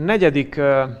 4.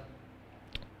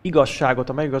 igazságot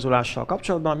a megigazulással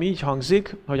kapcsolatban, ami így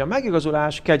hangzik, hogy a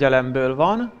megigazulás kegyelemből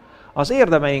van, az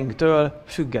érdemeinktől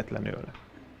függetlenül.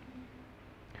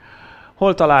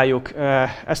 Hol találjuk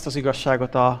ezt az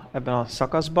igazságot ebben a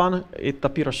szakaszban? Itt a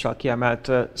pirossal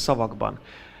kiemelt szavakban.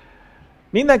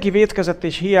 Mindenki vétkezett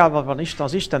és hiába van Isten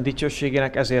az Isten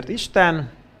dicsőségének, ezért Isten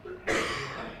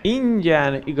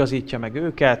ingyen igazítja meg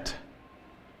őket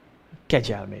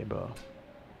kegyelméből.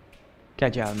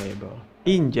 Kegyelméből.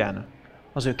 Ingyen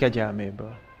az ő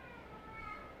kegyelméből.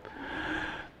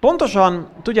 Pontosan,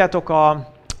 tudjátok,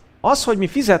 az, hogy mi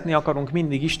fizetni akarunk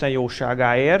mindig Isten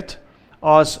jóságáért,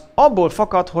 az abból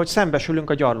fakad, hogy szembesülünk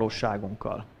a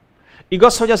gyarlóságunkkal.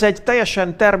 Igaz, hogy az egy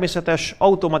teljesen természetes,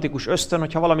 automatikus ösztön,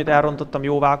 hogyha valamit elrontottam,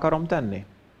 jóvá akarom tenni?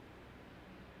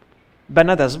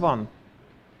 Benned ez van?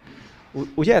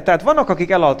 Ugye? Tehát vannak, akik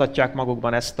elaltatják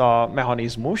magukban ezt a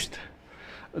mechanizmust,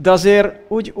 de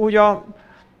azért úgy a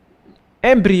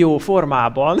embrió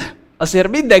formában azért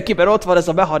mindenkiben ott van ez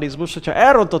a mechanizmus, hogyha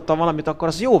elrontottam valamit, akkor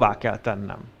az jóvá kell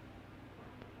tennem.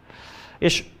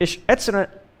 És egyszerűen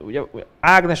ugye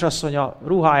Ágnes asszony a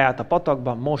ruháját a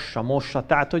patakban mossa.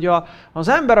 Tehát, hogy az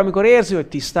ember, amikor érzi, hogy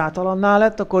tisztátalanná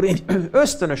lett, akkor így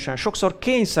ösztönösen, sokszor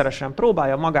kényszeresen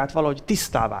próbálja magát valahogy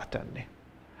tisztává tenni.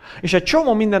 És egy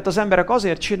csomó mindent az emberek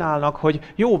azért csinálnak,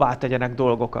 hogy jóvá tegyenek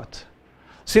dolgokat.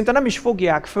 Szinte nem is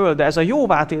fogják föl, de ez a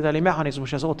jóvátételi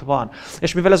mechanizmus, ez ott van.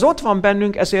 És mivel ez ott van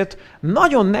bennünk, ezért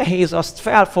nagyon nehéz azt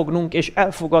felfognunk és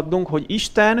elfogadnunk, hogy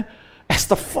Isten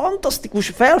ezt a fantasztikus,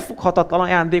 felfoghatatlan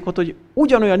ajándékot, hogy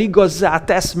ugyanolyan igazzá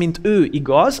tesz, mint ő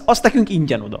igaz, azt nekünk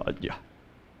ingyen odaadja.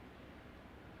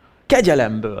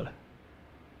 Kegyelemből.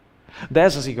 De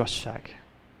ez az igazság.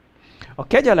 A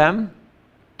kegyelem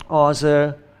az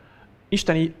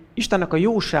Istennek a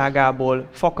jóságából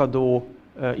fakadó,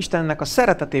 Istennek a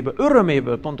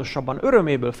szeretetéből, pontosabban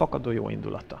öröméből fakadó jó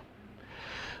indulata.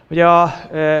 Ugye a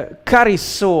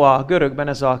karisszó a görögben,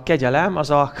 ez a kegyelem, az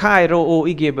a kairo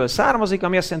igéből származik,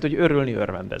 ami azt jelenti, hogy örülni,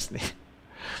 örvendezni.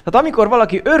 Tehát amikor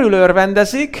valaki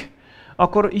örvendezik,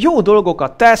 akkor jó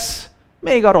dolgokat tesz,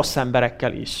 még a rossz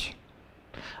emberekkel is.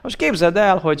 Most képzeld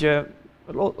el, hogy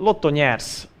lotton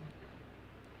nyersz,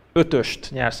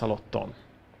 5-öst nyersz a lotton.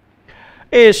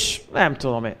 És nem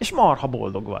tudom én, és marha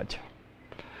boldog vagy.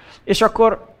 És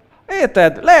akkor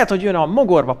érted, lehet, hogy jön a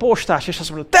mogorva postás, és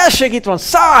azt mondja, tessék, itt van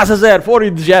 100 000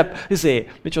 forint zseb,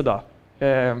 micsoda,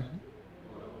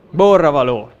 borra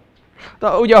való. De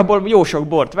ugye abból jó sok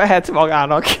bort vehet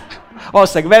magának,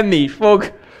 valószínűleg venni is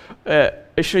fog,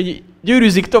 és hogy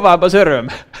gyűrűzik tovább az öröm.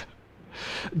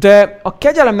 De a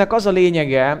kegyelemnek az a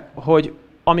lényege, hogy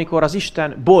amikor az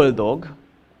Isten boldog,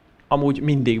 amúgy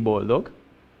mindig boldog,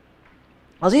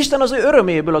 az Isten az ő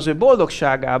öröméből, az ő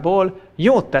boldogságából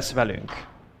jót tesz velünk.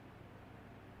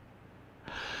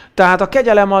 Tehát a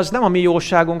kegyelem az nem a mi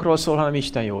jóságunkról szól, hanem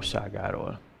Isten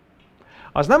jóságáról.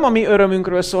 Az nem a mi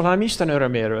örömünkről szól, hanem Isten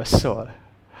öröméről szól.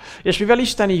 És mivel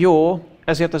Isten jó,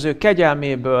 ezért az ő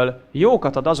kegyelméből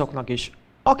jókat ad azoknak is,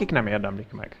 akik nem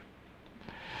érdemlik meg.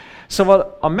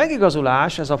 Szóval a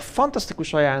megigazulás, ez a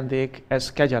fantasztikus ajándék,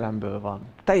 ez kegyelemből van.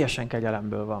 Teljesen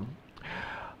kegyelemből van.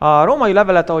 A római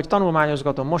levelet, ahogy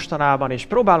tanulmányozgatom mostanában, és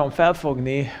próbálom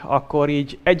felfogni, akkor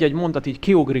így egy-egy mondat így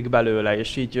kiugrik belőle,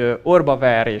 és így orba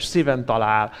ver, és szíven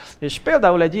talál. És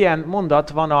például egy ilyen mondat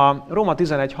van a Róma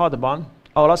 11.6-ban,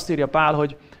 ahol azt írja Pál,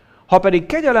 hogy ha pedig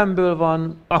kegyelemből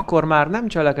van, akkor már nem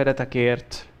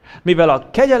cselekedetekért, mivel a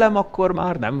kegyelem akkor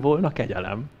már nem volna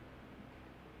kegyelem.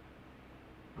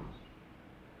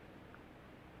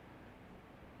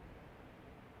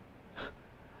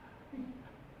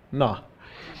 Na.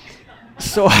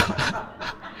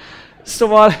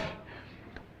 Szóval,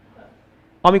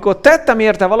 amikor tettem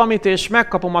érte valamit, és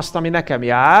megkapom azt, ami nekem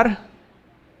jár,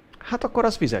 hát akkor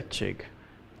az fizettség.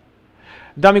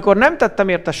 De amikor nem tettem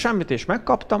érte semmit, és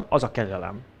megkaptam, az a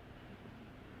kegyelem.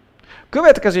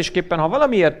 Következésképpen, ha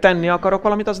valamiért tenni akarok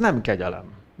valamit, az nem kegyelem.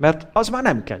 Mert az már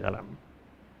nem kegyelem.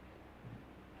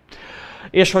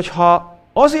 És hogyha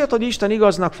azért, hogy Isten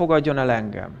igaznak fogadjon el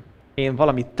engem, én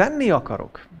valamit tenni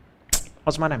akarok,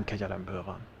 az már nem kegyelemből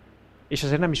van. És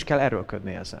ezért nem is kell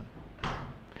erőlködni ezen.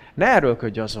 Ne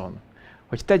erőlködj azon,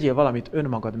 hogy tegyél valamit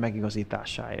önmagad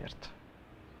megigazításáért.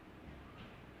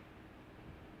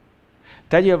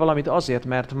 Tegyél valamit azért,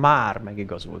 mert már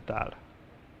megigazultál.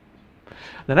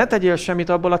 De ne tegyél semmit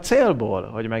abból a célból,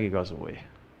 hogy megigazulj.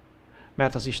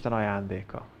 Mert az Isten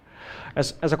ajándéka.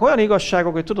 Ezek olyan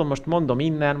igazságok, hogy tudom, most mondom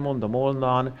innen, mondom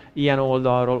onnan, ilyen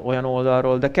oldalról, olyan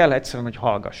oldalról, de kell egyszerűen, hogy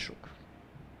hallgassuk.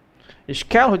 És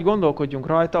kell, hogy gondolkodjunk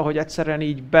rajta, hogy egyszerűen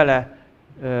így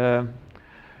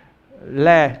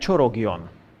lecsorogjon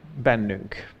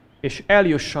bennünk. És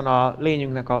eljusson a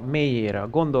lényünknek a mélyére, a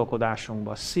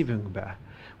gondolkodásunkba, a szívünkbe,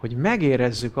 hogy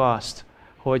megérezzük azt,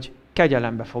 hogy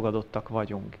kegyelembe fogadottak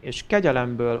vagyunk. És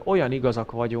kegyelemből olyan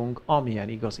igazak vagyunk, amilyen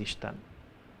igaz Isten.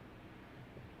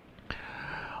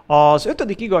 Az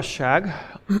 5. igazság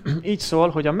így szól,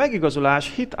 hogy a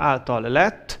megigazulás hit által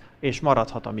lett és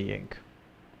maradhat a miénk.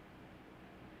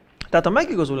 Tehát a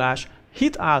megigazulás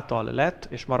hit által lett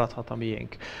és maradhat a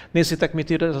miénk. Nézzétek, mit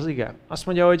ír ez az ige. Azt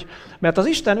mondja, hogy mert az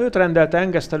Isten őt rendelte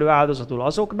engesztelő áldozatul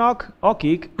azoknak,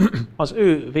 akik az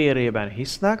ő vérében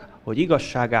hisznek, hogy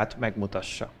igazságát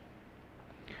megmutassa.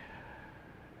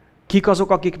 Kik azok,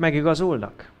 akik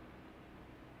megigazulnak?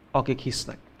 Akik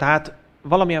hisznek. Tehát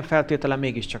valamilyen feltétele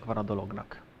mégiscsak van a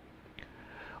dolognak.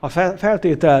 A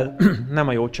feltétel nem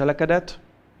a jó cselekedet,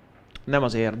 nem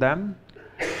az érdem,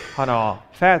 hanem a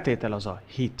feltétel az a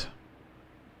hit.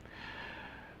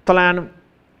 Talán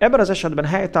ebben az esetben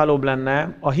helytállóbb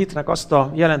lenne a hitnek azt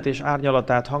a jelentés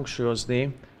árnyalatát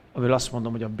hangsúlyozni, amivel azt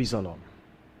mondom, hogy a bizalom.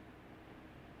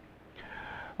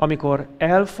 Amikor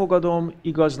elfogadom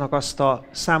igaznak azt a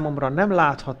számomra nem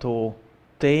látható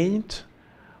tényt,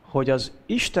 hogy az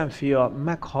Isten fia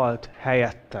meghalt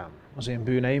helyettem az én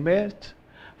bűneimért,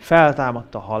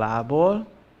 feltámadt a halálból,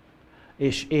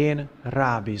 és én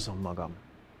rábízom magam.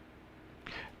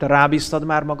 Te rábíztad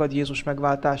már magad Jézus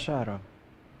megváltására?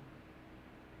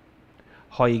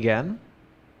 Ha igen,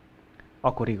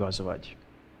 akkor igaz vagy.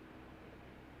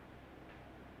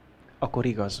 Akkor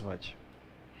igaz vagy.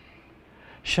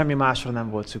 Semmi másra nem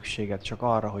volt szükséged, csak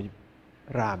arra, hogy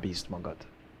rábízd magad.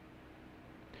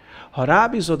 Ha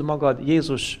rábízod magad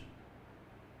Jézus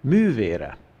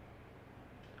művére,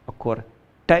 akkor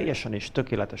teljesen és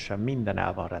tökéletesen minden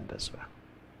el van rendezve.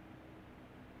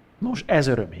 Nos, ez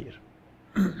örömhír.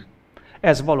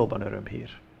 Ez valóban örömhír.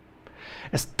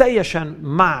 Ez teljesen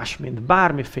más, mint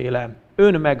bármiféle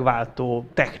önmegváltó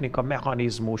technika,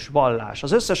 mechanizmus, vallás.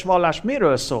 Az összes vallás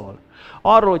miről szól?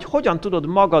 Arról, hogy hogyan tudod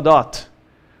magadat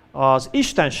az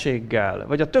istenséggel,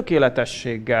 vagy a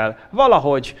tökéletességgel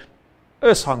valahogy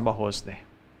összhangba hozni.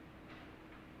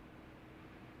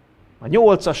 A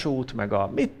 8-as út, meg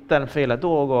a mindenféle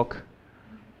dolgok,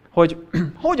 hogy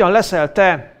hogyan leszel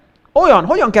te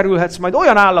hogyan kerülhetsz majd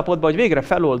olyan állapotba, hogy végre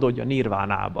feloldódj a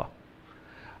nirvánába.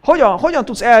 Hogyan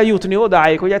tudsz eljutni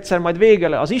odáig, hogy egyszer majd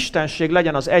vége az istenség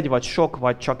legyen az egy vagy sok,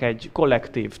 vagy csak egy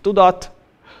kollektív tudat,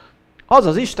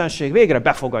 az istenség végre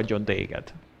befogadjon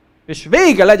téged. És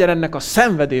vége legyen ennek a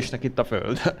szenvedésnek itt a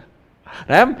földön.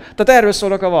 Nem? Tehát erről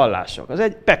szólnak a vallások. Az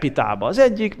egy pepitába, az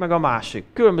egyik, meg a másik.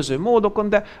 Különböző módokon,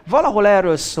 de valahol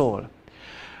erről szól.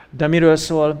 De miről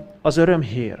szól az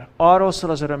örömhír? Arról szól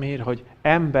az örömhír, hogy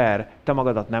ember, te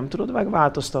magadat nem tudod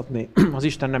megváltoztatni, az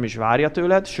Isten nem is várja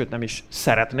tőled, sőt nem is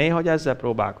szeretné, hogy ezzel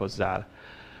próbálkozzál.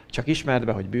 Csak ismerd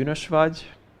be, hogy bűnös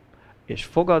vagy, és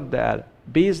fogadd el,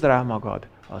 bízd rá magad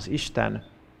az Isten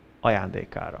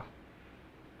ajándékára,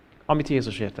 amit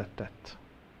Jézus értett.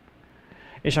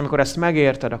 És amikor ezt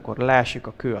megérted, akkor leesik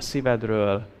a kő a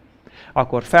szívedről,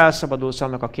 akkor felszabadulsz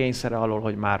annak a kényszere alól,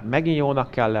 hogy már megint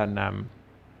jónak kell lennem,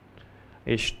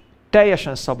 és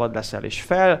teljesen szabad leszel, és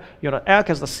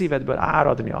elkezd a szívedből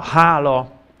áradni a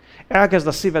hála, elkezd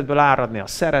a szívedből áradni a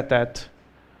szeretet,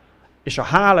 és a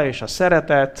hála és a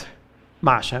szeretet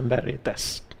más emberré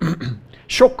tesz.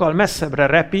 Sokkal messzebbre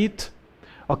repít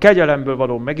a kegyelemből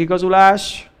való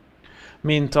megigazulás,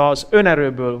 mint az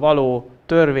önerőből való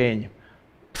törvény.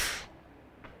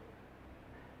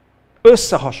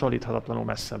 Összehasonlíthatatlanul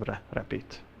messzebbre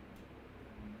repít.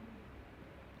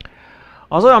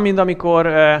 Az olyan, mint amikor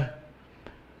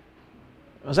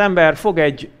az ember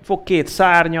fog két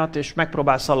szárnyat, és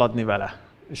megpróbál szaladni vele.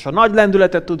 És ha nagy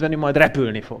lendületet tud venni, majd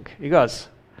repülni fog. Igaz?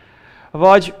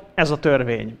 Vagy ez a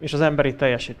törvény, és az emberi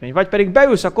teljesítmény. Vagy pedig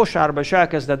beülsz a kosárba, és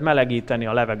elkezded melegíteni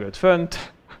a levegőt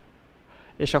fönt,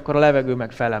 és akkor a levegő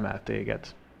meg felemel téged.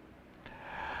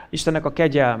 Istennek a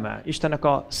kegyelme, Istennek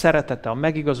a szeretete, a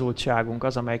megigazultságunk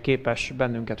az, amely képes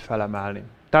bennünket felemelni.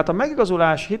 Tehát a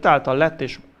megigazulás hitáltal lett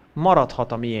és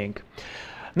maradhat a miénk.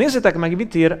 Nézzétek meg,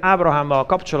 mit ír Ábrahámmal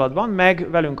kapcsolatban, meg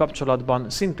velünk kapcsolatban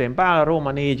szintén Pál,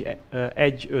 Róma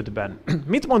 4:1-5-ben.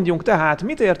 Mit mondjunk tehát,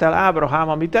 mit ért el Ábrahám,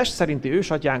 ami test szerinti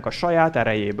ősatyánk a saját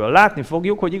erejéből? Látni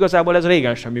fogjuk, hogy igazából ez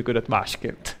régen sem működött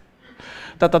másként.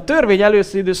 Tehát a törvény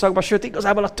előző időszakban, sőt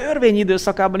igazából a törvény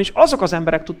időszakában is azok az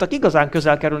emberek tudtak igazán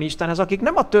közel kerülni Istenhez, akik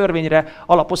nem a törvényre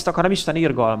alapoztak, hanem Isten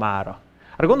irgalmára.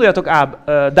 Hát gondoljatok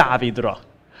Dávidra.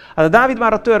 Hát a Dávid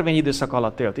már a törvény időszak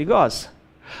alatt élt, igaz?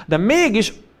 De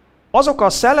mégis azok a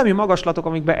szellemi magaslatok,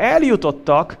 amikbe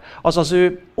eljutottak, az az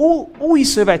ő új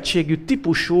szövetségű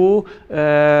típusú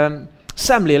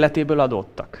szemléletéből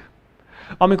adottak.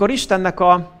 Amikor Istennek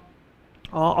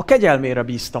a kegyelmére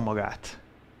bízta magát.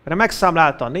 Mert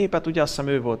megszámlálta a népet, ugye azt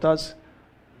hiszem ő volt az,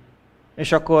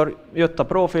 és akkor jött a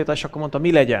próféta, és akkor mondta,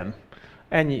 mi legyen.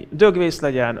 Ennyi dögvész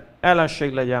legyen,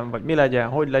 ellenség legyen, vagy mi legyen,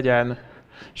 hogy legyen.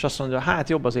 És azt mondja, hát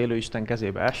jobb az élő Isten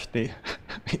kezébe esni,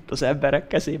 mint az emberek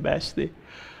kezébe esni.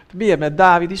 Miért? Mert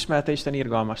Dávid ismerte Isten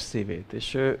irgalmas szívét,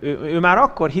 és ő már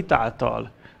akkor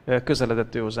hitáltal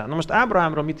közeledett ő hozzá. Na most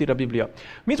Ábrahámról mit ír a Biblia?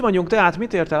 Mit mondjunk tehát,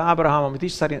 mit ért el Ábrahám,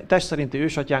 amit test szerinti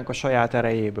ősatyánk a saját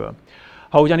erejéből?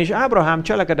 Ha ugyanis Ábrahám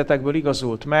cselekedetekből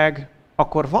igazult meg,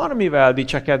 akkor van mivel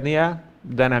dicsekednie,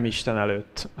 de nem Isten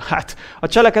előtt. Hát a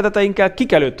cselekedeteinkkel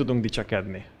kik előtt tudunk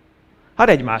dicsekedni? Hát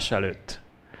egymás előtt.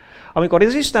 Amikor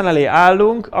az Isten elé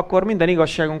állunk, akkor minden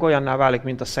igazságunk olyanná válik,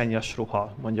 mint a szennyes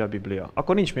ruha, mondja a Biblia.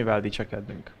 Akkor nincs mivel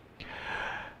dicsekednünk.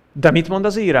 De mit mond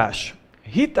az írás?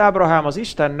 Hitt Ábrahám az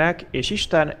Istennek, és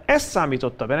Isten ezt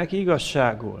számította be neki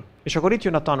igazságul. És akkor itt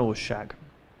jön a tanulság.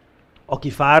 Aki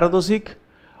fáradozik,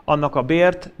 annak a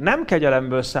bért nem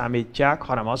kegyelemből számítják,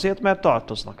 hanem azért, mert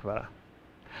tartoznak vele.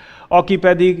 Aki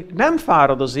pedig nem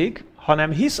fáradozik,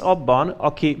 hanem hisz abban,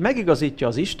 aki megigazítja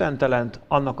az istentelent,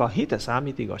 annak a hite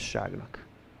számít igazságnak.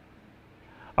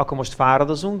 Akkor most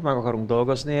fáradozunk, meg akarunk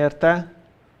dolgozni érte,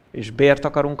 és bért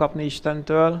akarunk kapni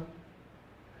Istentől,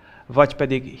 vagy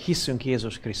pedig hiszünk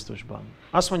Jézus Krisztusban.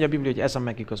 Azt mondja a Biblia, hogy ez a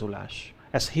megigazulás.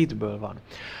 Ez hitből van.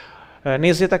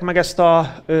 Nézzétek meg ezt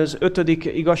az 5.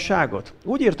 igazságot.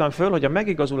 Úgy írtam föl, hogy a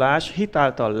megigazulás hit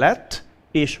által lett,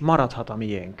 és maradhat a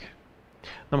miénk.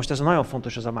 Na most ez nagyon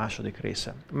fontos, ez a második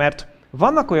része. Mert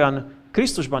vannak olyan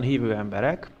Krisztusban hívő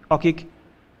emberek, akik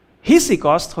hiszik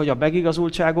azt, hogy a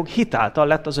megigazultságuk hit által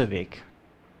lett az övék.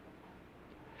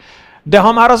 De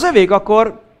ha már az övék,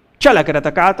 akkor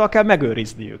cselekedetek által kell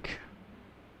megőrizniük.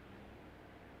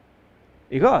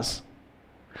 Igaz?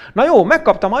 Na jó,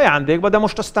 megkaptam ajándékba, de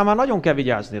most aztán már nagyon kell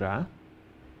vigyázni rá.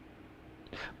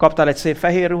 Kaptál egy szép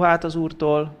fehér ruhát az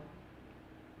Úrtól,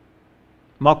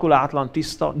 makulátlan,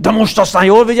 tiszta, de most aztán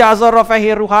jól vigyázz arra a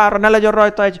fehér ruhára, ne legyen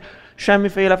rajta egy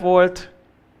semmiféle folt,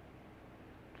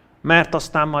 mert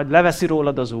aztán majd leveszi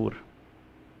rólad az Úr.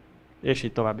 És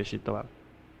így tovább, és így tovább.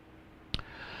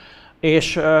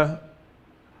 És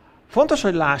fontos,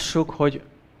 hogy lássuk, hogy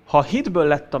ha hitből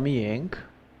lett a miénk,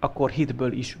 akkor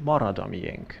hitből is marad a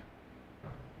miénk.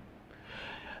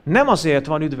 Nem azért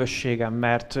van üdvösségem,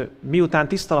 mert miután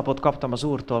tiszta lapot kaptam az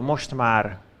Úrtól,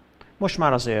 most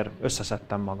már azért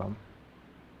összeszedtem magam.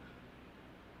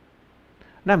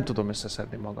 Nem tudom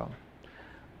összeszedni magam.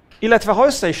 Illetve ha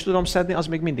össze is tudom szedni, az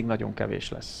még mindig nagyon kevés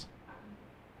lesz.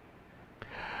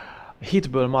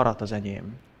 Hitből maradt az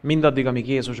enyém. Mindaddig, amíg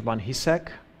Jézusban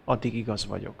hiszek, addig igaz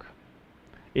vagyok.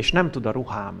 És nem tud a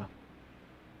ruhám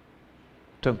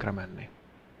tönkre menni.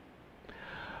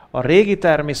 A régi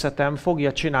természetem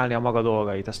fogja csinálni a maga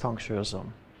dolgait, ezt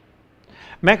hangsúlyozom.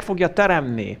 Meg fogja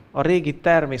teremni a régi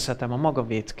természetem a maga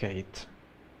vétkeit.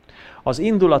 Az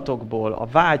indulatokból, a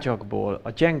vágyakból, a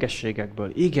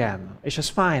gyengességekből, igen, és ez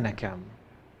fáj nekem.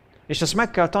 És ezt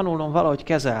meg kell tanulnom valahogy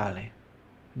kezelni.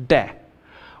 De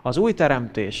az új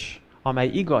teremtés, amely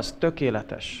igaz,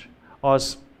 tökéletes,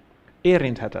 az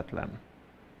érinthetetlen.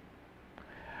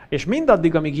 És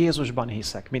mindaddig, amíg Jézusban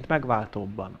hiszek, mint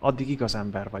megváltóbban, addig igaz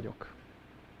ember vagyok.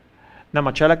 Nem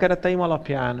a cselekedeteim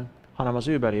alapján, hanem az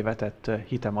ő belé vetett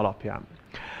hitem alapján.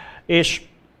 És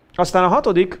aztán a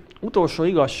 6. utolsó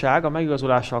igazság a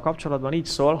megigazulással kapcsolatban így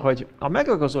szól, hogy a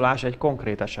megigazulás egy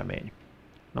konkrét esemény.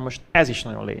 Na most ez is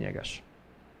nagyon lényeges.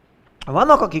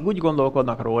 Vannak, akik úgy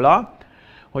gondolkodnak róla,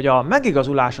 hogy a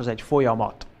megigazulás az egy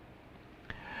folyamat.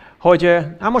 Hogy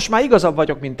hát most már igazabb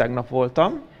vagyok, mint tegnap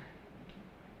voltam,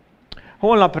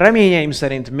 holnap reményeim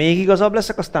szerint még igazabb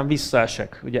leszek, aztán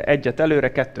visszaesek. Ugye 1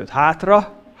 előre, 2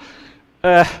 hátra.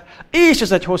 És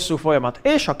ez egy hosszú folyamat.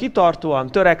 És ha kitartóan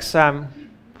törekszem,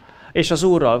 és az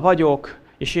Úrral vagyok,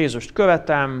 és Jézust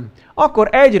követem, akkor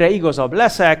egyre igazabb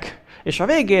leszek, és a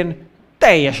végén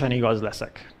teljesen igaz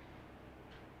leszek.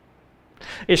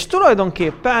 És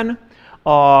tulajdonképpen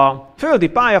a földi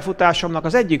pályafutásomnak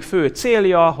az egyik fő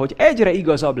célja, hogy egyre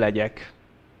igazabb legyek.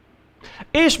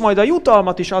 És majd a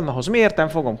jutalmat is annahoz mérten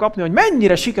fogom kapni, hogy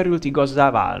mennyire sikerült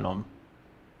igazzá válnom.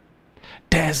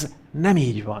 De ez nem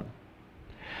így van.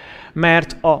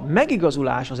 Mert a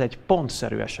megigazulás az egy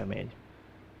pontszerű esemény.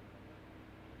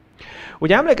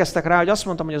 Ugye emlékeztek rá, hogy azt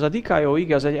mondtam, hogy ez a dikájó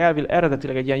ige, az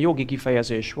eredetileg egy ilyen jogi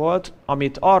kifejezés volt,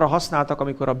 amit arra használtak,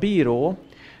 amikor a bíró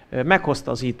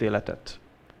meghozta az ítéletet.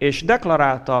 És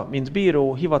deklarálta, mint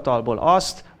bíró hivatalból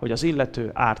azt, hogy az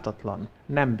illető ártatlan,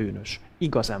 nem bűnös,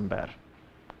 igaz ember.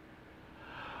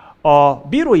 A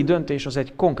bírói döntés az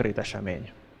egy konkrét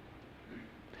esemény.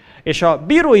 És a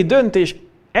bírói döntés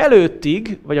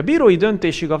előttig, vagy a bírói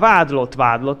döntésig a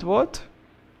vádlott volt,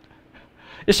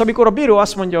 és amikor a bíró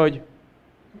azt mondja, hogy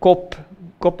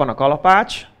koppan a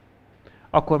kalapács,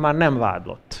 akkor már nem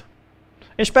vádlott.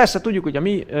 És persze tudjuk, hogy a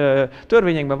mi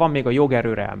törvényekben van még a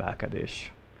jogerőre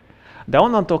emelkedés. De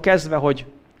onnantól kezdve, hogy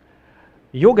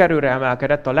jogerőre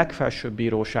emelkedett a legfelsőbb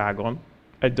bíróságon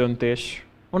egy döntés,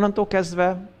 onnantól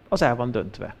kezdve az el van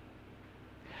döntve.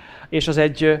 És az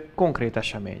egy konkrét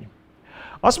esemény.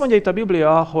 Azt mondja itt a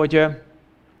Biblia,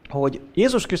 hogy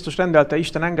Jézus Krisztus rendelte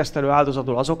Isten engesztelő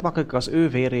áldozatul azoknak, akik az ő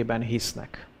vérében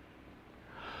hisznek.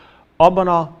 Abban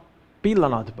a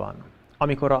pillanatban,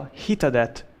 amikor a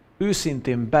hitedet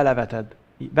őszintén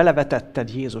belevetetted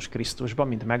Jézus Krisztusba,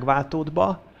 mint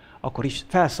megváltódba, akkor is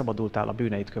felszabadultál a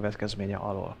bűneid következménye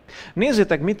alól.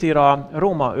 Nézzétek, mit ír a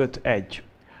Róma 5.1.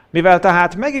 Mivel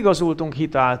tehát megigazultunk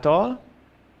hit által,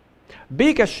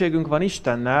 békességünk van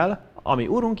Istennel, ami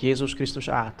Urunk Jézus Krisztus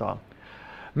által.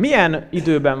 Milyen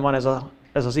időben van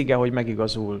ez az ige, hogy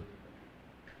megigazultunk?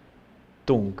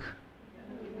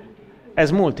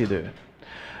 Ez múlt idő.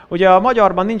 Ugye a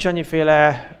magyarban nincs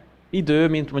annyiféle idő,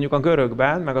 mint mondjuk a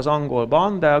görögben, meg az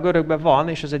angolban, de a görögben van,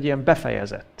 és ez egy ilyen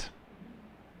befejezett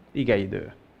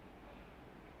igeidő.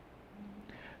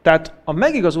 Tehát a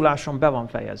megigazulásom be van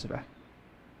fejezve.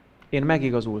 Én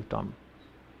megigazultam.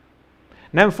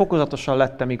 Nem fokozatosan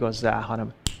lettem igazzá,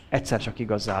 hanem egyszer csak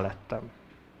igazzá lettem.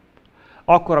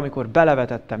 Akkor, amikor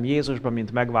belevetettem Jézusba,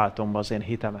 mint megváltomba az én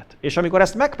hitemet. És amikor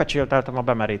ezt megpecsélteltem a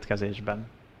bemerítkezésben.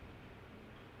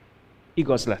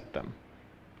 Igaz lettem.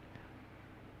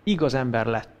 Igaz ember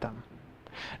lettem.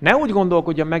 Ne úgy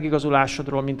gondolkodj a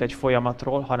megigazulásodról, mint egy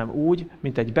folyamatról, hanem úgy,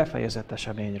 mint egy befejezett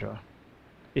eseményről.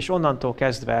 És onnantól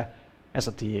kezdve ez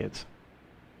a tiéd.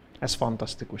 Ez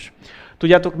fantasztikus.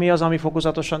 Tudjátok, mi az, ami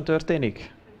fokozatosan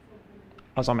történik?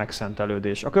 Az a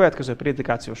megszentelődés. A következő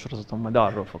prédikációs sorozaton majd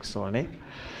arról fog szólni.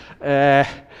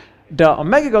 De a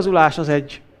megigazulás az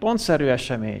egy pontszerű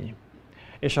esemény.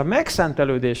 És a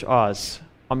megszentelődés az,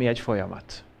 ami egy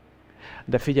folyamat.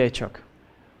 De figyelj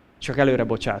csak előre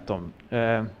bocsátom.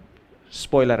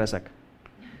 Spoilerezek.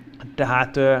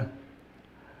 Tehát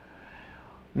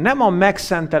nem a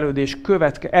megszentelődés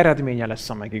eredménye lesz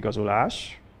a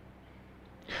megigazulás,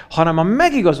 hanem a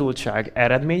megigazultság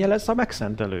eredménye lesz a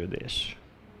megszentelődés.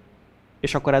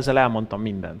 És akkor ezzel elmondtam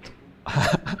mindent,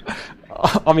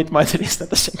 amit majd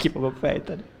részletesen ki fogok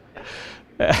fejteni.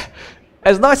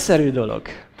 Ez nagyszerű dolog.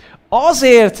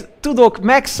 Azért tudok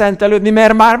megszentelődni,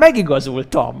 mert már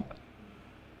megigazultam.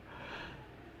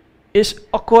 És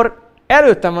akkor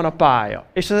előttem van a pálya.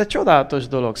 És ez egy csodálatos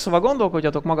dolog. Szóval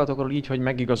gondolkodjatok magatokról így, hogy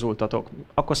megigazultatok.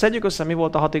 Akkor szedjük össze, mi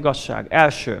volt a 6 igazság.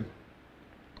 Első.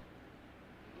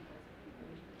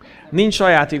 Nincs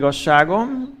saját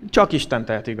igazságom, csak Isten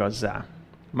tehet igazzá.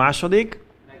 Második.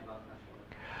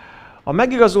 A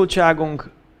megigazultságunk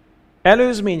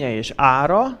előzménye és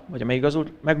ára, vagy a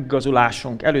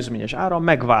megigazulásunk előzménye és ára a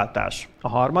megváltás. A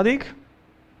harmadik.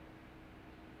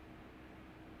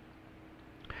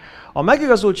 A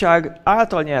megigazultság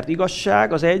által nyert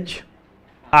igazság az egy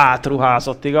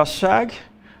átruházott igazság.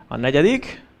 A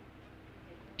negyedik,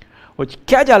 hogy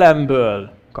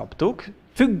kegyelemből kaptuk,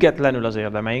 függetlenül az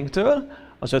érdemeinktől.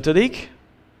 Az ötödik,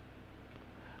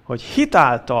 hogy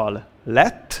hitáltal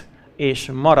lett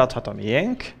és maradhat a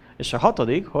miénk. És a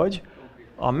hatodik, hogy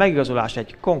a megigazulás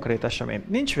egy konkrét esemény.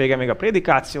 Nincs vége még a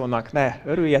prédikációnak, ne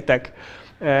örüljetek.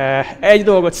 Egy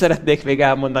dolgot szeretnék még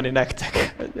elmondani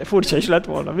nektek. Furcsa is lett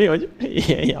volna, mi, hogy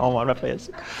ilyen hamar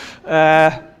befejezzük.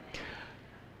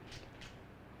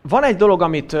 Van egy dolog,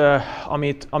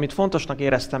 amit fontosnak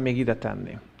éreztem még ide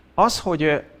tenni. Az,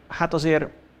 hogy hát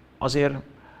azért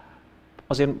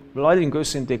legyünk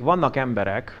őszinték, vannak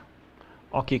emberek,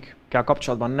 akikkel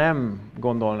kapcsolatban nem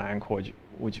gondolnánk, hogy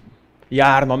úgy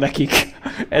járna nekik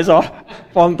ez a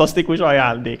fantasztikus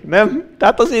ajándék, nem?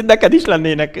 Tehát azért neked is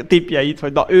lennének tippjeid,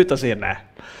 hogy na őt azért ne.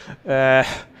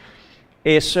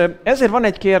 És ezért van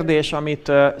egy kérdés,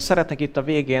 amit szeretnék itt a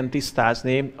végén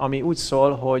tisztázni, ami úgy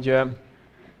szól, hogy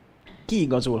ki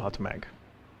igazulhat meg?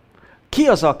 Ki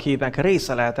az, akinek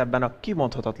része lehet ebben a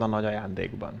kimondhatatlan nagy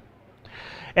ajándékban?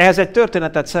 Ehhez egy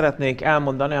történetet szeretnék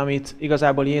elmondani, amit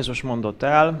igazából Jézus mondott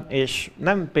el, és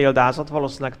nem példázat,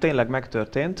 valószínűleg tényleg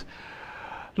megtörtént.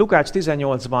 Lukács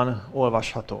 18-ban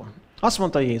olvasható. Azt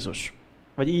mondta Jézus,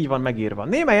 vagy így van megírva.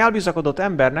 Némely elbizakodott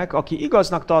embernek, aki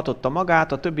igaznak tartotta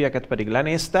magát, a többieket pedig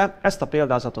lenézte, ezt a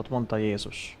példázatot mondta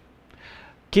Jézus.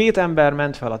 2 ember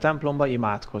ment fel a templomba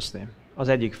imádkozni. Az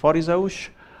egyik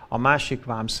farizeus, a másik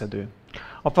vámszedő.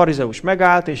 A farizeus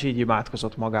megállt, és így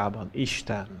imádkozott magában.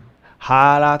 Isten,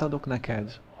 hálát adok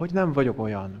neked, hogy nem vagyok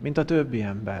olyan, mint a többi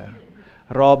ember.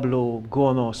 Rabló,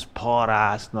 gonosz,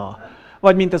 parázna,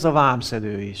 vagy mint ez a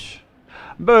vámszedő is.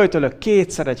 Böjtölök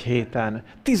 2-szer egy héten,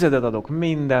 10-edet adok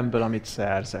mindenből, amit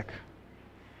szerzek.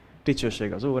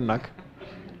 Dicsőség az Úrnak.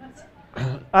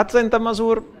 Hát szerintem az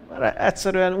Úr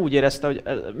egyszerűen úgy érezte, hogy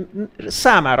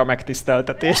számára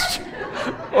megtiszteltetés,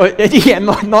 hogy egy ilyen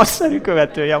nagyszerű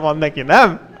követője van neki,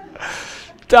 nem?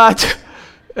 Tehát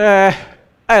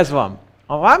ez van.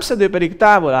 A vámszedő pedig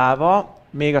távol állva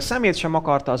még a szemét sem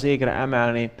akarta az égre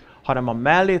emelni, hanem a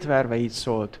mellét verve így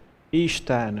szólt,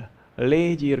 Isten,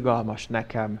 légy irgalmas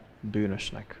nekem,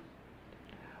 bűnösnek.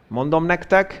 Mondom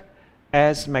nektek,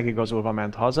 ez megigazulva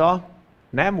ment haza,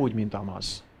 nem úgy, mint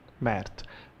amaz. Mert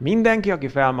mindenki, aki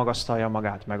felmagasztalja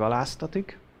magát,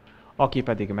 megaláztatik, aki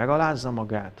pedig megalázza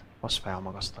magát, az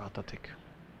felmagasztaltatik.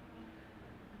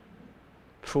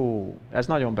 Fú, ez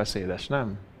nagyon beszédes,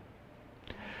 nem?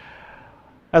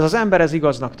 Ez az ember ez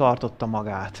igaznak tartotta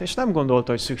magát, és nem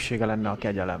gondolta, hogy szüksége lenne a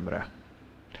kegyelemre.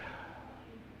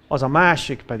 Az a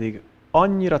másik pedig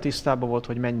annyira tisztában volt,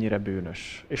 hogy mennyire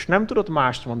bűnös. És nem tudott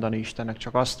mást mondani Istennek,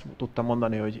 csak azt tudta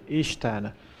mondani, hogy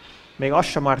Isten, még azt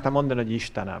sem márta mondani, hogy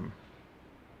Istenem.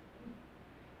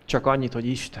 Csak annyit, hogy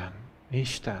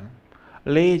Isten,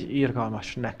 légy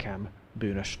irgalmas nekem,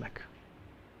 bűnösnek.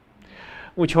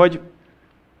 Úgyhogy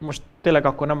most tényleg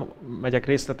akkor nem megyek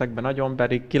részletekbe nagyon,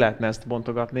 pedig ki lehetne ezt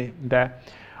bontogatni, de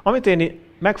amit én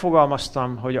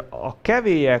megfogalmaztam, hogy a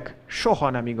kevélyek soha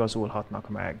nem igazulhatnak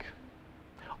meg.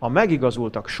 A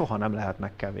megigazultak soha nem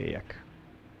lehetnek kevélyek.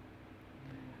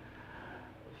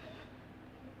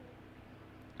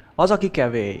 Az, aki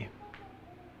kevély,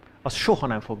 az soha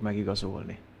nem fog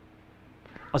megigazulni.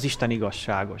 Az Isten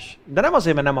igazságos. De nem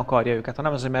azért, mert nem akarja őket,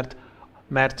 hanem azért,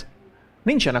 mert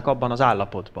nincsenek abban az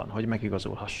állapotban, hogy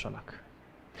megigazulhassanak.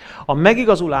 A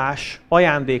megigazulás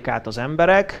ajándékát az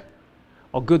emberek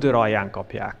a gödör alján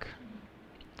kapják.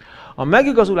 A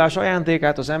megigazulás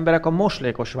ajándékát az emberek a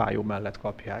moslékos vájú mellett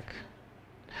kapják.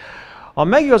 A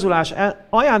megigazulás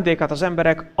ajándékát az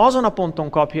emberek azon a ponton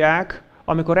kapják,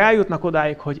 amikor eljutnak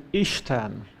odáig, hogy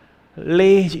Isten,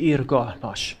 légy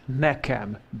irgalmas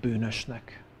nekem,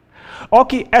 bűnösnek.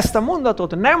 Aki ezt a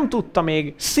mondatot nem tudta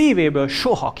még szívéből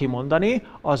soha kimondani,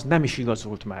 az nem is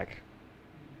igazult meg.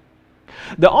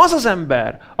 De az az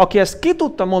ember, aki ezt ki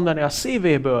tudta mondani a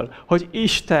szívéből, hogy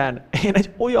Isten, én egy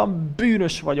olyan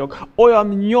bűnös vagyok, olyan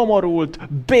nyomorult,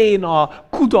 béna,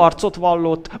 kudarcot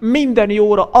vallott, minden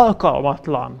jóra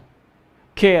alkalmatlan.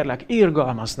 Kérlek,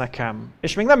 irgalmazz nekem.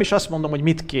 És még nem is azt mondom, hogy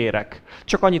mit kérek,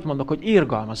 csak annyit mondok, hogy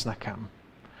irgalmazz nekem.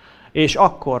 És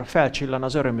akkor felcsillan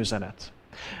az örömüzenet.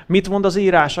 Mit mond az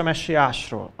írás a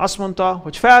messiásról? Azt mondta,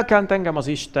 hogy felkent engem az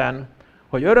Isten,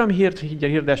 hogy örömhírt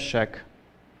hirdessek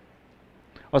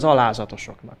az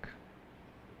alázatosoknak.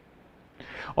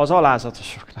 Az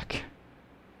alázatosoknak.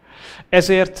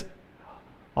 Ezért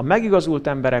a megigazult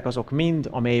emberek azok mind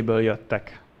a mélyből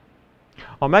jöttek.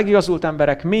 A megigazult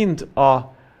emberek mind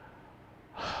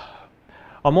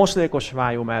a moslékos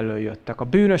vájú mellől jöttek. A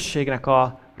bűnösségnek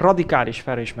a radikális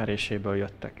felismeréséből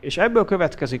jöttek. És ebből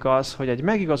következik az, hogy egy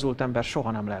megigazult ember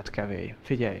soha nem lehet kevély.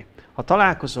 Figyelj, ha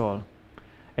találkozol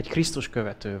egy Krisztus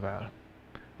követővel,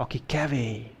 aki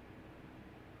kevély,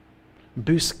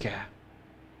 büszke,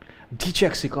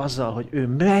 dicsekszik azzal, hogy ő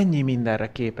mennyi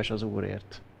mindenre képes az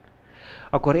Úrért,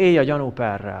 akkor élj a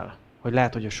gyanúperrel, hogy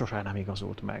lehet, hogy ő sosem nem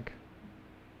igazult meg.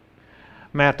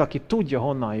 Mert aki tudja,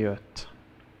 honnan jött,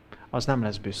 az nem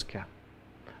lesz büszke.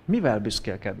 Mivel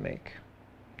büszkélkednék?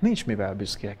 Nincs mivel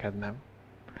büszkélkednem.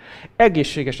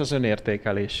 Egészséges az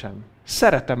önértékelésem.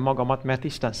 Szeretem magamat, mert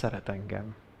Isten szeret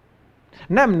engem.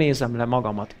 Nem nézem le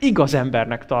magamat, igaz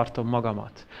embernek tartom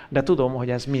magamat, de tudom, hogy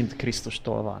ez mind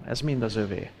Krisztustól van, ez mind az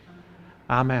övé.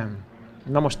 Ámen.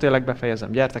 Na most tényleg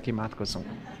befejezem, gyertek, imádkozzunk.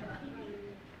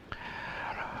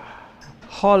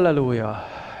 Halleluja!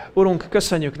 Urunk,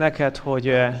 köszönjük neked,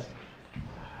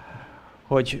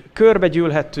 hogy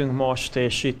körbegyűlhettünk most,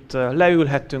 és itt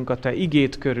leülhettünk a te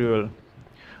igéd körül,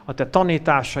 a te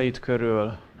tanításaid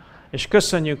körül, és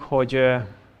köszönjük, hogy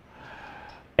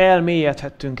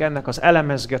elmélyedhettünk ennek az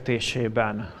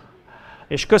elemezgetésében.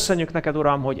 És köszönjük neked,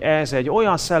 Uram, hogy ez egy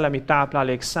olyan szellemi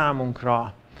táplálék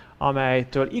számunkra,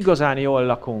 amelytől igazán jól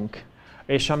lakunk,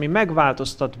 és ami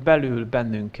megváltoztat belül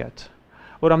bennünket.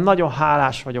 Uram, nagyon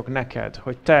hálás vagyok neked,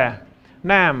 hogy te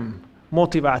nem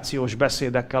motivációs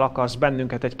beszédekkel akarsz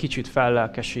bennünket egy kicsit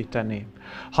fellelkesíteni,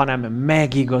 hanem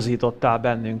megigazítottál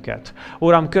bennünket.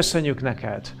 Uram, köszönjük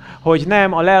neked, hogy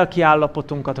nem a lelki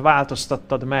állapotunkat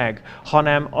változtattad meg,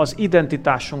 hanem az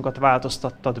identitásunkat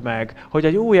változtattad meg, hogy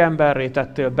egy új emberré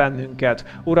tettél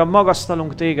bennünket. Uram,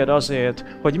 magasztalunk téged azért,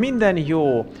 hogy minden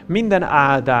jó, minden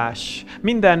áldás,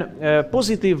 minden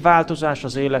pozitív változás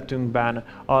az életünkben,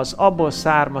 az abból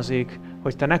származik,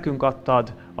 hogy te nekünk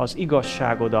adtad az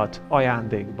igazságodat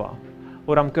ajándékba.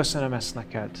 Uram, köszönöm ezt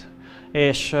neked.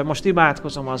 És most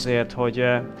imádkozom azért, hogy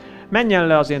menjen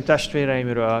le az én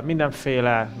testvéreimről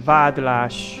mindenféle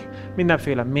vádlás,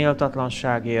 mindenféle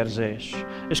méltatlanságérzés.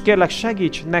 És kérlek,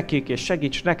 segíts nekik, és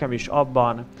segíts nekem is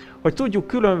abban, hogy tudjuk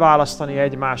külön választani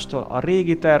egymástól a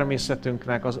régi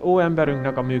természetünknek, az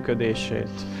óemberünknek a működését,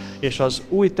 és az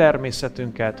új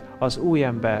természetünket, az új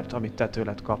embert, amit te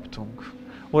tőled kaptunk.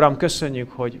 Uram,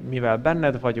 köszönjük, hogy mivel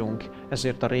benned vagyunk,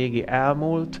 ezért a régi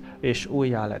elmúlt, és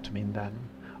újjá lett minden.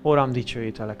 Uram,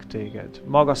 dicsőítelek téged,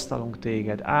 magasztalunk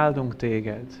téged, áldunk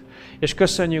téged, és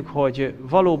köszönjük, hogy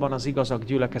valóban az igazak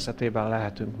gyülekezetében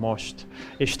lehetünk most,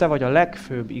 és te vagy a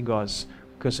legfőbb igaz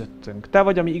közöttünk. Te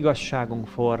vagy a mi igazságunk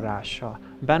forrása.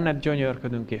 Benned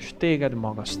gyönyörködünk és téged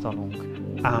magasztalunk.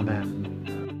 Ámen.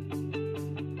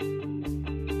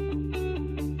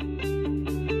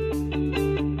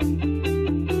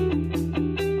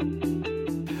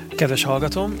 Kedves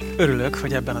hallgatóm, örülök,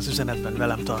 hogy ebben az üzenetben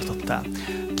velem tartottál.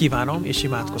 Kívánom és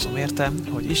imádkozom érte,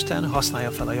 hogy Isten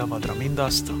használja fel a javadra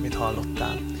mindazt, amit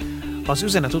hallottál. Az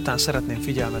üzenet után szeretném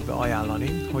figyelmetbe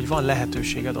ajánlani, hogy van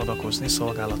lehetőséged adakozni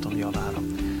szolgálatom javára.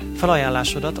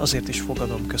 Felajánlásodat azért is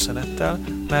fogadom köszönettel,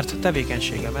 mert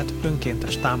tevékenységemet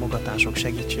önkéntes támogatások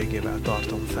segítségével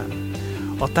tartom fenn.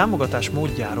 A támogatás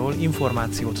módjáról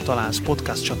információt találsz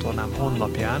podcast csatornám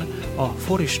honlapján, a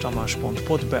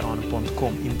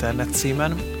foristamas.podbean.com internet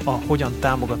címen, a Hogyan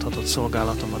támogathatod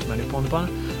szolgálatomat menüpontban,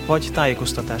 vagy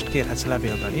tájékoztatást kérhetsz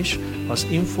levélben is az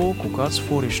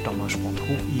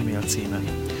info@foristamas.hu e-mail címen.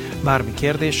 Bármi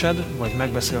kérdésed, vagy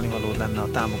megbeszélnivalód lenne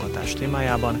a támogatás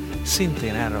témájában,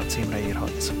 szintén erre a címre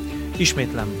írhatsz.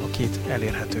 Ismétlem a két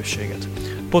elérhetőséget.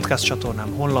 Podcast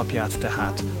csatornám honlapját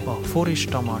tehát a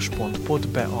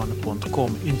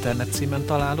foristamas.podbean.com internet címen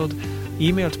találod,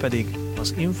 e-mailt pedig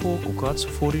az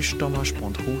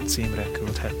info@foristamas.hu címre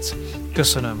küldhetsz.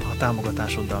 Köszönöm, ha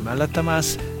támogatásoddal mellettem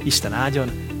állsz, Isten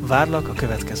áldjon, várlak a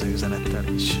következő üzenettel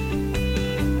is.